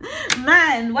try.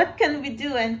 Man, what can we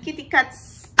do? And Kitty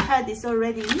Cat's head is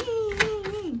already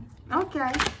me.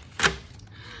 Okay,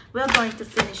 we're going to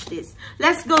finish this.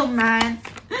 Let's go, man.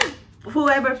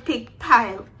 Whoever picked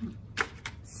pile,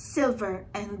 silver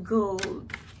and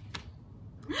gold.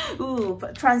 Ooh,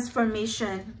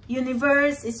 transformation.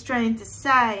 Universe is trying to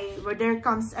say, where there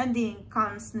comes ending,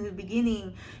 comes new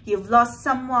beginning. You've lost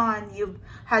someone, you've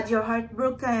had your heart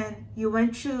broken, you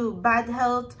went through bad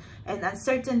health and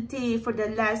uncertainty for the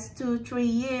last 2-3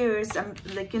 years,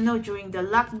 like, you know, during the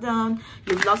lockdown,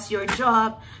 you've lost your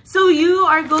job. So you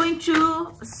are going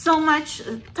through so much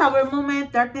tower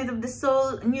moment, dark night of the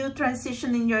soul, new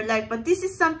transition in your life. But this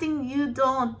is something you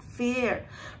don't fear.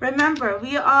 Remember,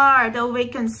 we are the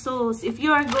awakened souls. If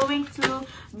you are going to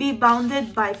be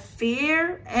bounded by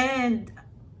fear and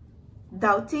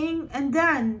doubting, and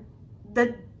then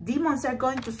the demons are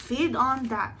going to feed on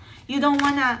that. You don't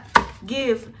want to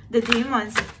give the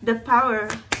demons the power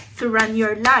to run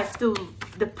your life, to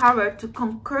the power to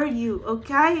conquer you,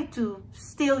 okay, to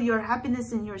steal your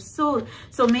happiness and your soul.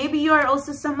 So maybe you are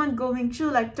also someone going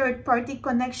through like third-party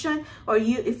connection, or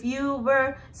if you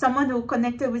were someone who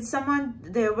connected with someone,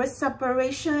 there was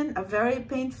separation, a very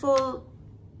painful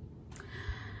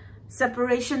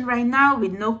separation right now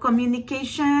with no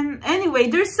communication. Anyway,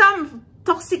 there's some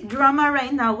toxic drama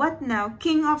right now. What now?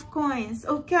 King of Coins.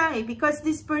 Okay, because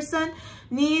this person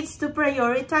needs to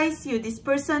prioritize you. This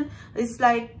person is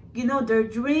like, you know, their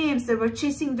dreams. They were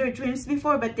chasing their dreams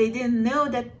before, but they didn't know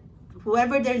that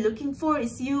whoever they're looking for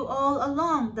is you all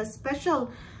along. The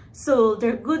special soul,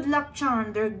 their good luck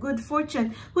charm, their good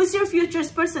fortune. Who's your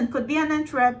future's person? Could be an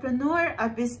entrepreneur, a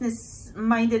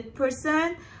business-minded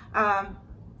person,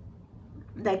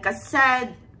 like a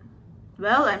sad,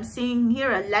 well, I'm seeing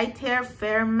here a light hair,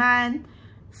 fair man,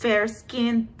 fair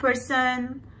skinned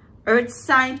person, earth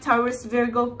sign, Taurus,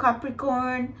 Virgo,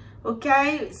 Capricorn.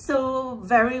 Okay, so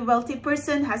very wealthy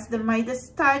person, has the Midas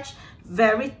touch,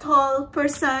 very tall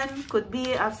person, could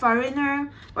be a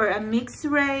foreigner or a mixed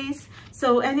race.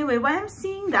 So anyway, why I'm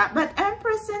seeing that? But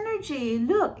Empress energy,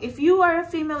 look, if you are a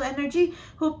female energy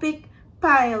who pick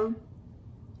pile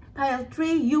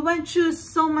 3, you went through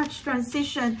so much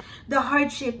transition, the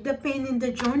hardship, the pain in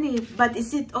the journey, but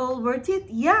is it all worth it?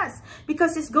 Yes,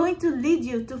 because it's going to lead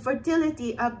you to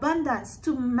fertility, abundance,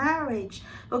 to marriage.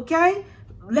 Okay,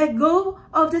 let go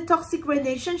of the toxic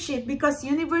relationship, because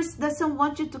universe doesn't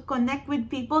want you to connect with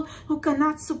people who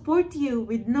cannot support you,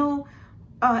 with no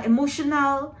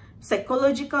emotional,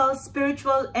 psychological,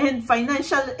 spiritual, and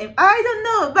financial, I don't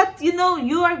know, but you know,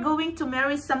 you are going to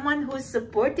marry someone who is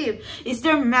supportive. Is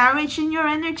there marriage in your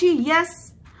energy?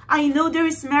 Yes, I know there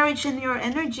is marriage in your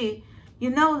energy. You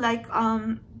know, like,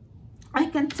 I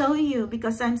can tell you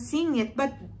because I'm seeing it,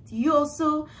 but you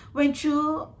also went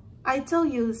through, I tell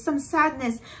you, some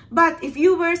sadness. But if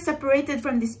you were separated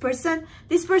from this person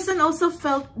also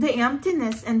felt the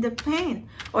emptiness and the pain.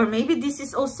 Or maybe this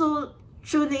is also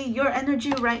truly your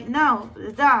energy right now,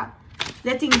 that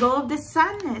letting go of the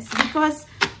sadness, because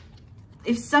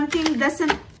if something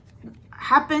doesn't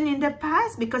happened in the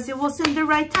past because it wasn't the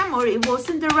right time or it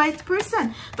wasn't the right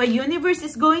person. But universe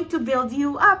is going to build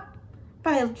you up,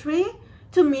 pile 3,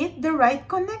 to meet the right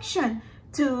connection,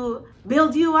 to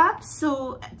build you up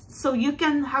so you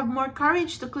can have more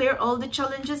courage to clear all the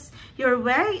challenges your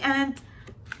way and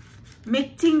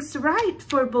make things right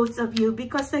for both of you.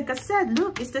 Because like I said,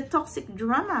 look, it's the toxic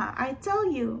drama, I tell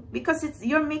you, because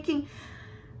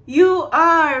you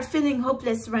are feeling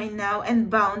hopeless right now and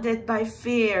bounded by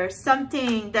fear,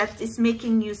 something that is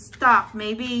making you stuck.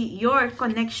 Maybe your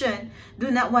connection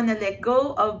do not want to let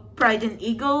go of pride and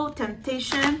ego,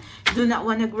 temptation, do not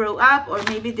want to grow up, or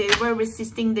maybe they were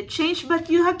resisting the change, but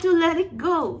you have to let it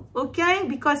go, okay?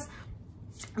 Because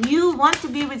you want to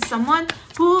be with someone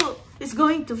who is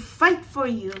going to fight for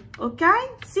you, okay?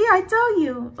 See, I tell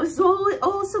you, it's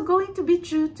also going to be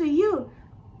true to you.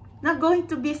 Not going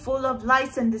to be full of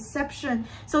lies and deception.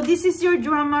 So this is your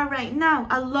drama right now.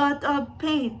 A lot of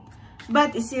pain.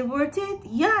 But is it worth it?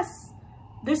 Yes.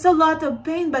 There's a lot of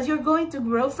pain, but you're going to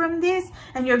grow from this.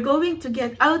 And you're going to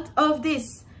get out of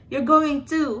this. You're going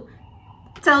to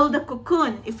tell the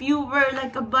cocoon, if you were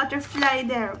like a butterfly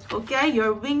there, okay?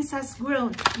 Your wings has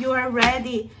grown. You are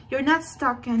ready. You're not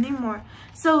stuck anymore.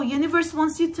 So universe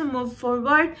wants you to move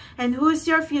forward. And who is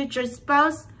your future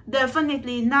spouse?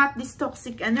 Definitely not this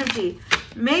toxic energy.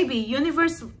 Maybe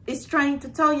universe is trying to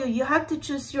tell you, you have to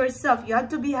choose yourself. You have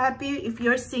to be happy if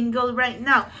you're single right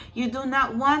now. You do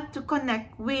not want to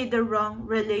connect with the wrong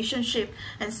relationship.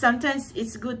 And sometimes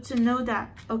it's good to know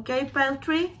that. Okay, pile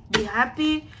 3? Be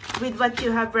happy with what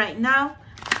you have right now.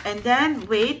 And then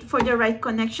wait for the right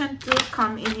connection to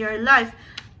come in your life.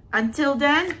 Until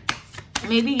then,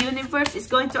 maybe universe is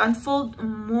going to unfold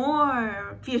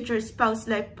more future spouse,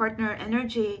 life partner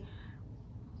energy.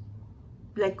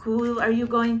 Like, who are you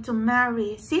going to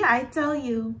marry? See, I tell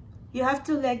you, you have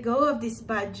to let go of this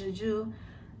bad juju.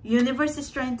 Universe is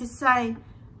trying to say,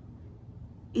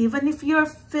 even if you're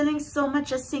feeling so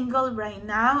much as single right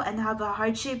now and have a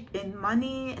hardship in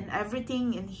money and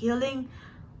everything in healing,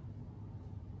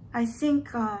 I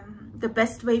think the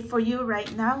best way for you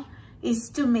right now is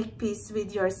to make peace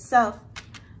with yourself.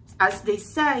 As they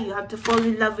say, you have to fall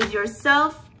in love with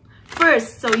yourself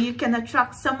first so you can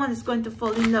attract someone who's going to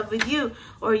fall in love with you.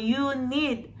 Or you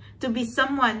need to be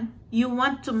someone you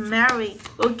want to marry,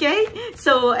 okay?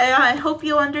 So I hope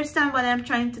you understand what I'm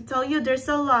trying to tell you. There's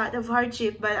a lot of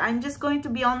hardship, but I'm just going to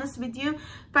be honest with you,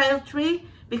 pile 3,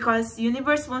 because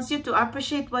universe wants you to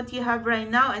appreciate what you have right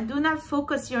now and do not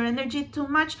focus your energy too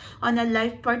much on a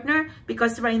life partner,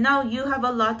 because right now you have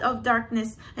a lot of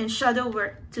darkness and shadow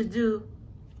work to do.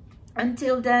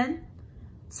 Until then,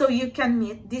 so you can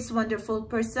meet this wonderful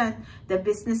person, the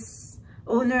business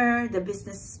owner, the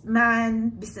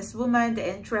businessman, businesswoman,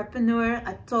 the entrepreneur,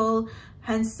 a tall,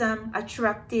 handsome,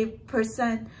 attractive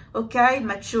person, okay?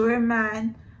 Mature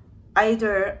man,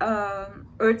 either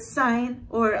earth sign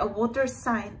or a water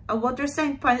sign. A water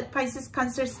sign, Pisces,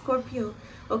 Cancer, Scorpio,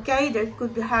 okay? There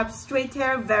could have straight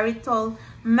hair, very tall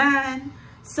man.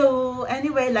 So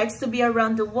anyway, likes to be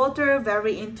around the water,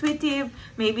 very intuitive.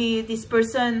 Maybe this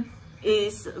person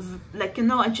is like, you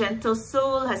know, a gentle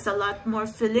soul, has a lot more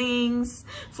feelings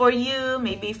for you.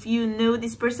 Maybe if you know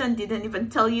this person, didn't even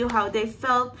tell you how they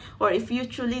felt, or if you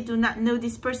truly do not know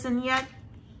this person yet,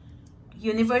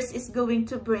 universe is going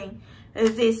to bring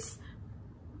this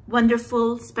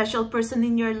wonderful, special person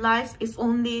in your life. If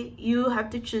only you have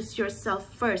to choose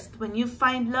yourself first. When you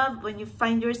find love, when you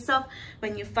find yourself,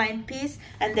 when you find peace,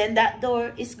 and then that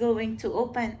door is going to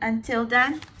open. Until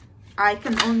then, I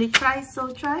can only try,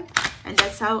 so try. And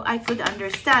that's how I could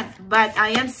understand. But I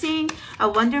am seeing a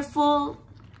wonderful,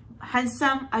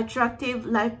 handsome, attractive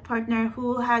life partner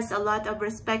who has a lot of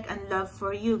respect and love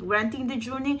for you. Granting the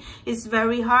journey is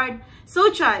very hard.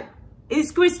 So try. It's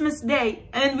Christmas Day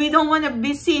and we don't want to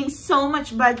be seeing so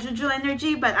much bad juju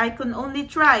energy, but I can only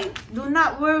try. Do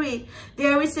not worry.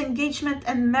 There is engagement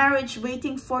and marriage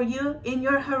waiting for you in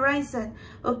your horizon.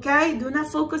 Okay? Do not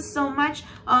focus so much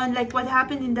on like what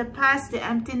happened in the past, the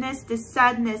emptiness, the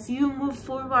sadness. You move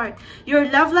forward. Your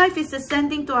love life is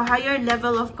ascending to a higher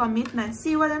level of commitment.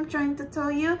 See what I'm trying to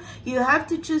tell you? You have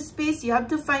to choose peace. You have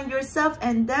to find yourself,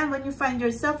 and then when you find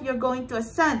yourself, you're going to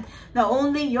ascend not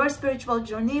only your spiritual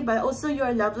journey, but also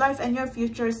your love life and your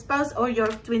future spouse or your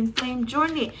twin flame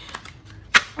journey.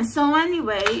 So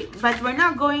anyway, but we're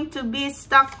not going to be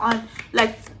stuck on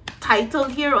like title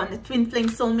here on the twin flame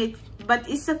soulmate but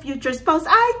it's a future spouse.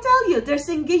 I tell you, there's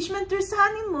engagement, there's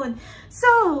honeymoon.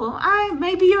 So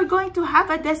maybe you're going to have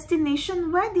a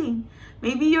destination wedding.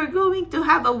 Maybe you're going to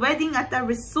have a wedding at a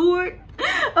resort.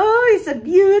 Oh, it's a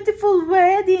beautiful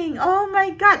wedding. Oh my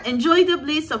God. Enjoy the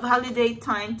bliss of holiday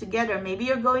time together. Maybe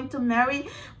you're going to marry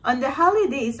on the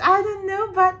holidays. I don't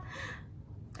know, but...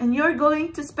 And you're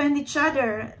going to spend each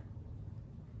other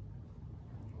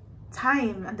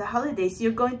time on the holidays.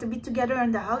 You're going to be together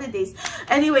on the holidays.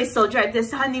 Anyway, soldier,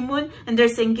 there's honeymoon and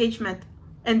there's engagement.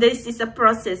 And this is a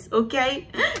process, okay?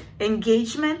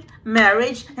 Engagement,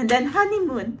 marriage, and then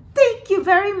honeymoon. Thank you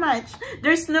very much.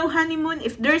 There's no honeymoon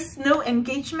if there's no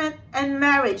engagement and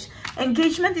marriage.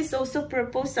 Engagement is also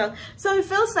proposal. So it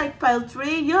feels like pile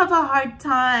 3, you have a hard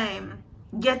time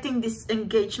getting this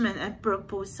engagement and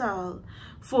proposal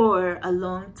for a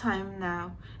long time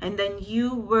now. And then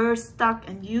you were stuck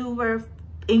and you were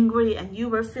angry and you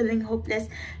were feeling hopeless.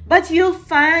 But you'll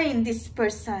find this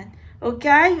person.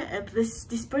 Okay,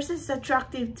 this person is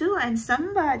attractive too, and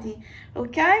somebody,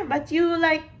 okay, but you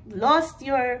like lost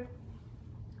your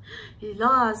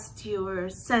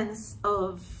sense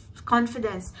of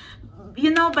confidence,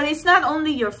 you know. But it's not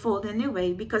only your fault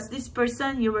anyway, because this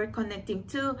person you were connecting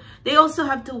to, they also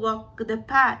have to walk the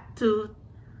path to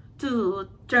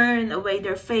turn away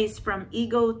their face from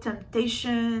ego,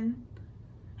 temptation,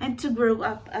 and to grow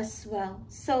up as well.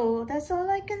 So that's all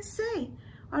I can say.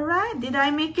 All right, did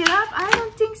I make it up? I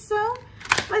don't think so.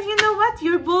 But you know what?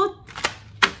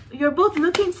 You're both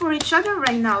looking for each other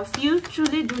right now. If you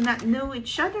truly do not know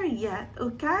each other yet,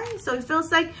 okay? So it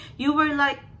feels like you were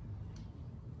like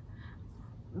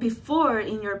before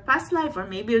in your past life, or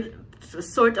maybe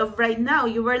sort of right now,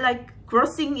 you were like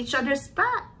crossing each other's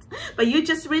path. But you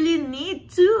just really need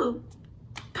to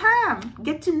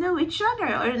get to know each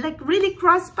other, or like really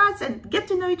cross paths and get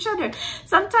to know each other.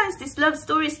 Sometimes this love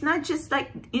story is not just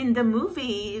like in the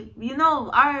movie, you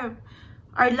know.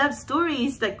 Our love story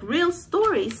is like real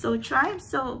stories. So tribe,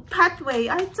 so pathway,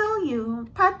 I tell you,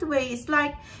 pathway is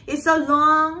like, it's a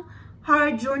long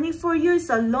hard journey for you. It's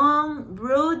a long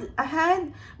road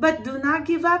ahead, but do not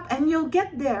give up and you'll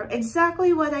get there.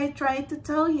 Exactly what I tried to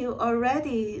tell you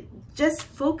already. Just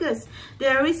focus.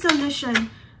 There is a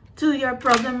solution to your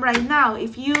problem right now.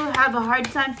 If you have a hard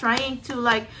time trying to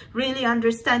like really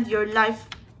understand your life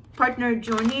partner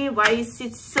journey, why is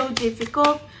it so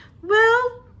difficult?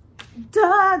 Well,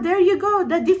 duh, there you go.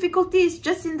 The difficulty is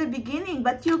just in the beginning,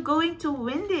 but you're going to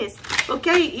win this,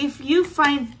 okay? If you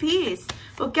find peace,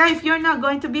 okay? If you're not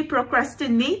going to be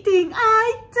procrastinating,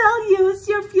 I tell you, it's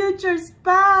your future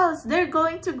spouse. They're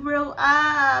going to grow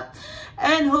up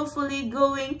and hopefully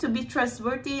going to be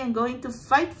trustworthy and going to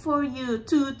fight for you.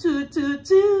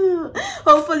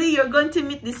 Hopefully you're going to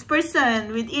meet this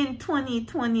person within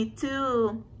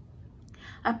 2022.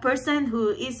 A person who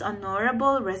is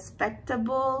honorable,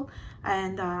 respectable,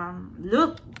 and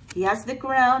look, he has the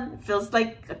crown. Feels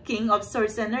like a king of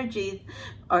swords energy,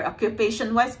 or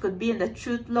occupation wise could be in the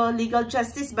truth, law, legal,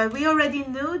 justice. But we already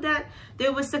knew that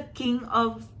there was a king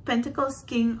of pentacles,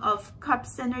 king of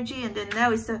cups energy, and then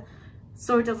now it's a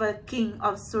sort of a king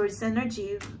of swords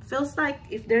energy. Feels like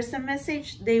if there's a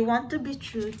message, they want to be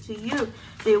true to you.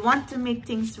 They want to make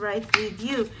things right with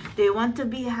you. They want to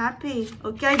be happy,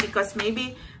 okay? Because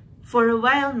maybe for a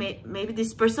while, maybe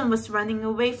this person was running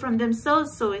away from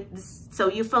themselves. So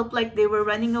you felt like they were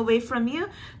running away from you.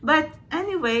 But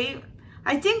anyway,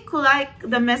 I think like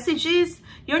the message is,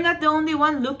 you're not the only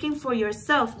one looking for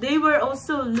yourself. They were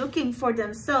also looking for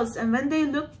themselves. And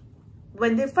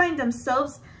when they find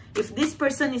themselves, if this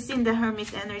person is in the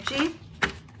Hermit energy,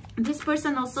 this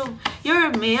person also, you're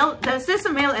a male, there's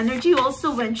a male energy,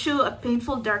 also went through a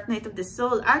painful dark night of the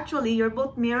soul. Actually, you're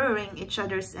both mirroring each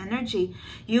other's energy.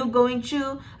 You going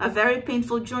through a very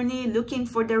painful journey, looking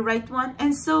for the right one,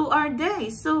 and so are they.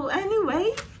 So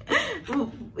anyway,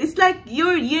 it's like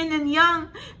you're yin and yang,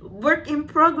 work in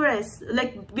progress.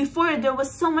 Like before, there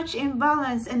was so much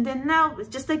imbalance, and then now it's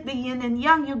just like the yin and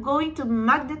yang. You're going to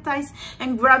magnetize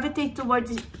and gravitate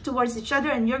towards each other,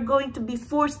 and you're going to be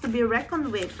forced to be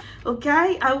reckoned with.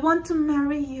 Okay, I want to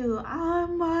marry you. Oh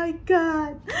my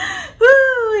God.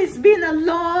 Woo, it's been a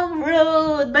long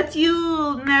road, but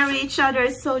you marry each other.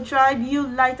 So tribe, you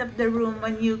light up the room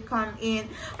when you come in.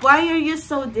 Why are you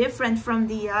so different from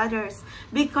the others?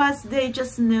 Because they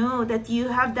just know that you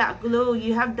have that glow,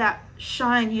 you have that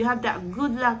shine, you have that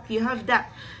good luck, you have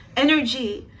that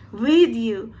energy. with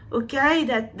you, okay?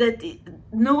 That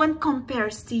no one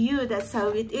compares to you. That's how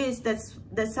it is.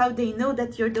 That's how they know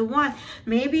that you're the one.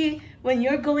 Maybe when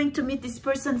you're going to meet this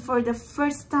person for the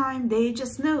first time, they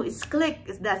just know. It's click.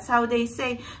 That's how they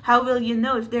say. How will you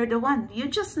know if they're the one? You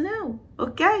just know,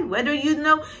 okay? Whether you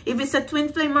know if it's a twin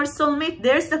flame or soulmate,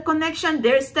 there's the connection.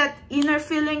 There's that inner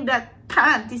feeling that,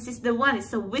 this is the one.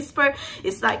 It's a whisper.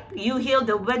 It's like you hear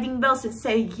the wedding bells and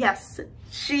say, yes,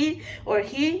 she or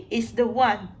he is the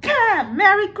one.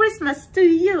 Merry Christmas to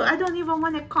you. I don't even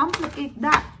want to complicate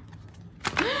that.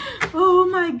 Oh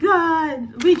my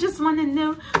God. We just want to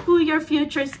know who your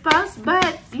future spouse,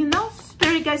 but you know,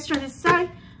 Spirit guys trying to say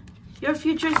your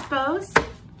future spouse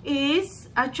is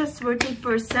a trustworthy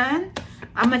person,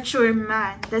 a mature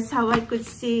man. That's how I could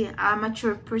see a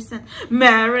mature person.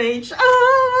 Marriage.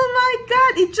 Oh my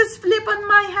God. It just flipped on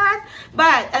my hand.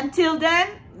 But until then,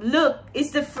 look,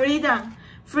 it's the freedom.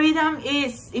 Freedom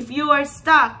is, if you are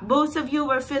stuck, both of you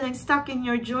were feeling stuck in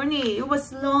your journey. It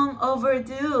was long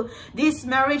overdue. This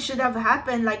marriage should have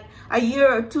happened like a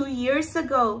year or 2 years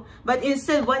ago. But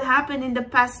instead, what happened in the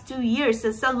past 2 years?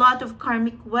 There's a lot of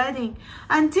karmic wedding.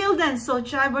 Until then, Soul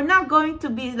Tribe, we're not going to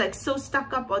be like so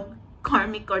stuck up on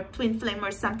karmic or twin flame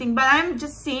or something, but I'm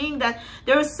just seeing that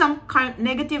there is some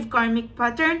negative karmic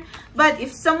pattern. But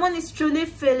if someone is truly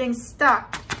feeling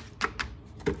stuck,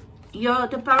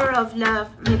 the power of love,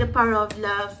 may the power of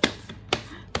love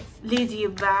lead you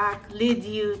back, lead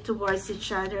you towards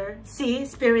each other. See,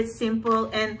 spirit symbol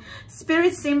and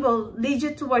spirit symbol lead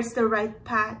you towards the right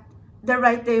path, the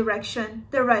right direction,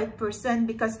 the right person,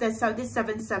 because that's how this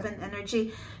 7-7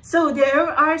 energy. So there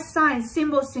are signs,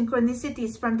 symbols,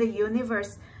 synchronicities from the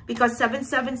universe, because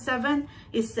 777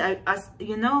 is,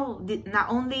 you know, not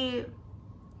only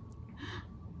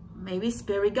maybe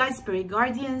spirit guides, spirit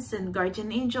guardians, and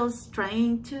guardian angels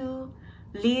trying to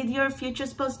lead your future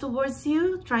spouse towards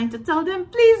you, trying to tell them,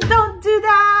 please don't do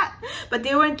that. But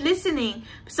they weren't listening.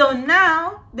 So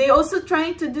now they're also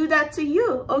trying to do that to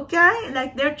you, okay?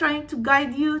 Like they're trying to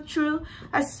guide you through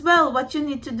as well what you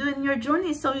need to do in your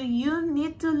journey. So you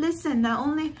need to listen, not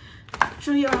only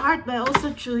through your heart, but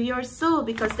also through your soul,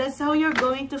 because that's how you're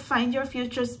going to find your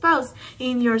future spouse,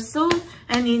 in your soul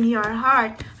and in your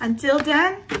heart. Until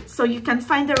then, so you can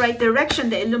find the right direction,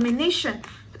 the illumination,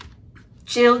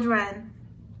 children,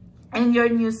 and your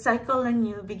new cycle and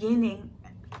new beginning.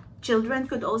 Children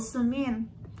could also mean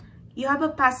you have a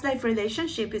past life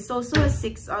relationship. It's also a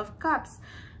 6 of Cups.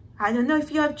 I don't know if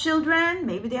you have children,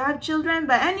 maybe they have children,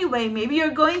 but anyway, maybe you're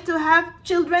going to have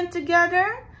children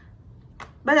together.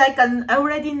 But I can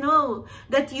already know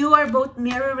that you are both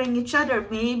mirroring each other.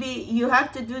 Maybe you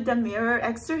have to do the mirror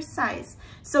exercise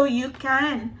so you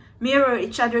can mirror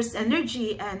each other's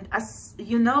energy and, as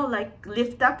you know, like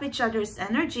lift up each other's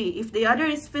energy. If the other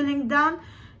is feeling down,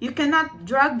 you cannot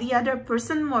drag the other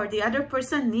person more. The other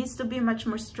person needs to be much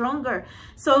more stronger.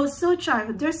 So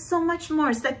child, there's so much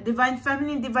more. It's like divine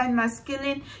feminine, divine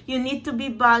masculine. You need to be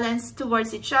balanced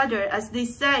towards each other. As they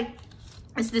say,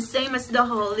 it's the same as the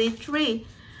holy tree.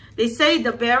 They say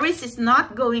the berries is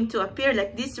not going to appear,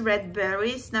 like this red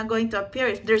berry is not going to appear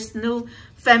if there's no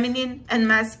feminine and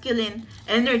masculine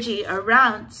energy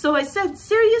around. So I said,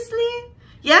 seriously?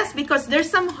 Yes, because there's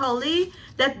some holly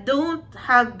that don't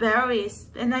have berries.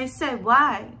 And I said,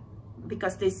 why?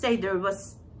 Because they say there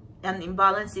was an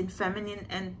imbalance in feminine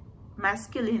and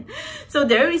masculine. So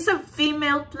there is a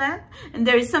female plant and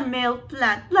there is a male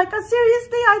plant. Like,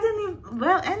 seriously, I didn't even,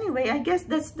 well, anyway, I guess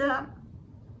that's the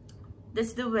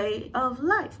way of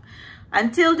life.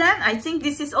 Until then, I think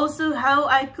this is also how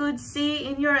I could see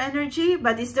in your energy.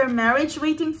 But is there marriage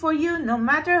waiting for you? No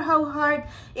matter how hard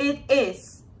it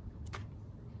is,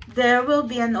 there will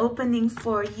be an opening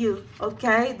for you,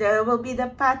 okay? There will be the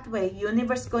pathway.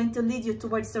 Universe going to lead you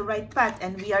towards the right path,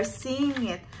 and we are seeing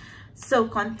it. So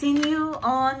continue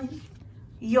on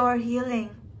your healing,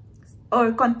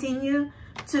 or continue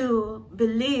to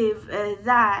believe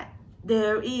that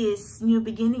there is new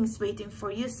beginnings waiting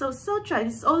for you. So try.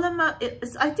 It's all about,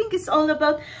 I think it's all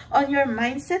about on your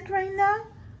mindset right now,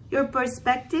 your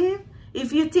perspective.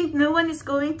 If you think no one is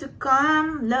going to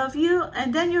come love you,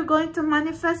 and then you're going to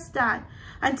manifest that.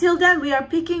 Until then, we are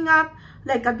picking up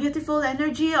like a beautiful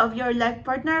energy of your life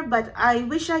partner. But I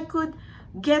wish I could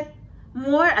get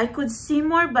more, I could see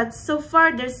more, but so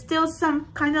far there's still some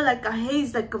kind of like a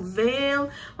haze, like a veil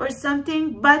or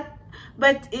something. But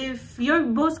if you're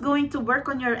both going to work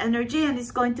on your energy, and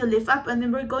it's going to lift up, and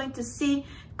then we're going to see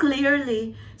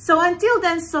clearly. So until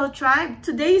then, Soul Tribe,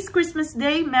 today is Christmas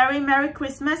Day. Merry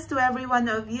Christmas to every one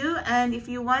of you. And if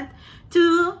you want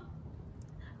to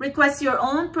request your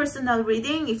own personal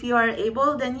reading, if you are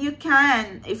able, then you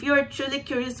can. If you're truly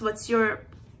curious what's your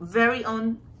very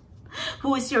own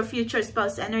who is your future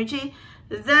spouse energy,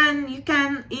 then you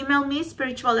can email me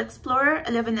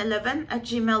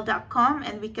spiritualexplorer1111@gmail.com,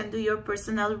 and we can do your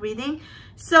personal reading.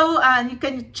 So you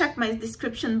can check my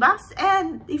description box,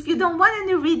 and if you don't want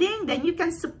any reading, then you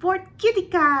can support Kitty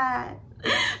Cat.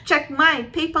 Check my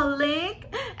PayPal link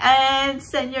and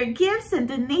send your gifts and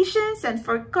donations and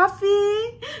for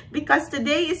coffee, because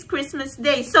today is Christmas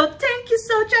Day. So thank you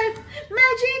so much.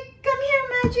 Magic, come here,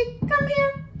 Magic, come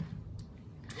here.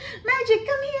 Magic,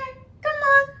 come here. Come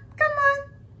on, come on.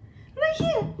 Right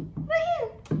here, right here.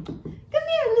 Come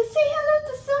here, let's say hello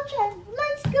to Soultribe.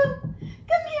 Let's go.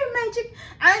 Come here, Magic.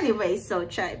 Anyway,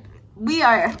 Soultribe, we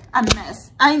are a mess.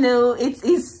 I know it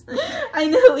is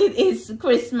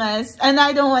Christmas, and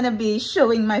I don't want to be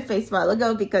showing my face a while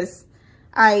ago because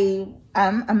I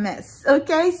am a mess.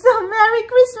 Okay, so Merry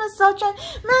Christmas, Soultribe.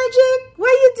 Magic, what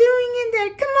are you doing in there?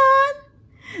 Come on.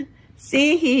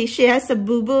 See, she has a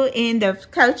boo-boo in the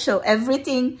couch, so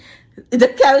everything, the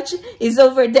couch is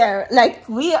over there. Like,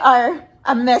 we are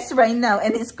a mess right now,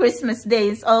 and it's Christmas Day.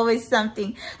 It's always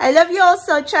something. I love you all,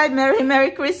 Soultribe.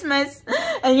 Merry Christmas.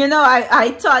 And you know,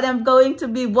 I thought I'm going to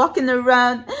be walking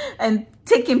around and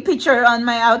taking picture on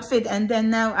my outfit, and then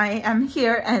now I am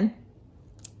here and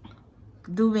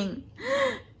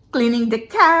cleaning the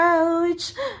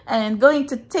couch and going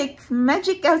to take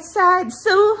Magic outside.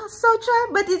 So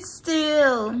Soultribe, but it's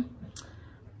still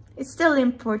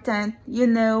important, you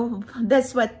know.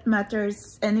 That's what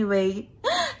matters anyway.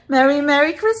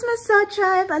 Merry Christmas,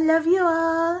 Soultribe. I love you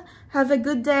all. Have a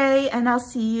good day, and I'll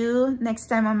see you next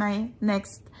time on my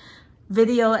next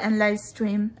video and live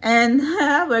stream. And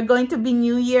we're going to be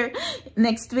New Year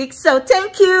next week. So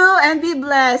thank you and be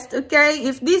blessed. Okay,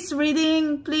 if this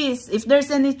reading, please, if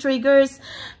there's any triggers,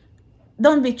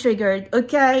 don't be triggered.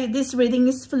 Okay, this reading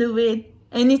is fluid.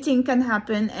 Anything can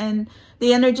happen, and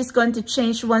the energy is going to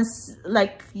change once,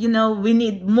 like, you know, we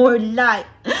need more light,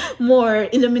 more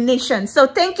illumination. So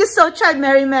thank you, Soultribe.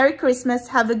 Merry Christmas.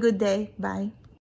 Have a good day. Bye.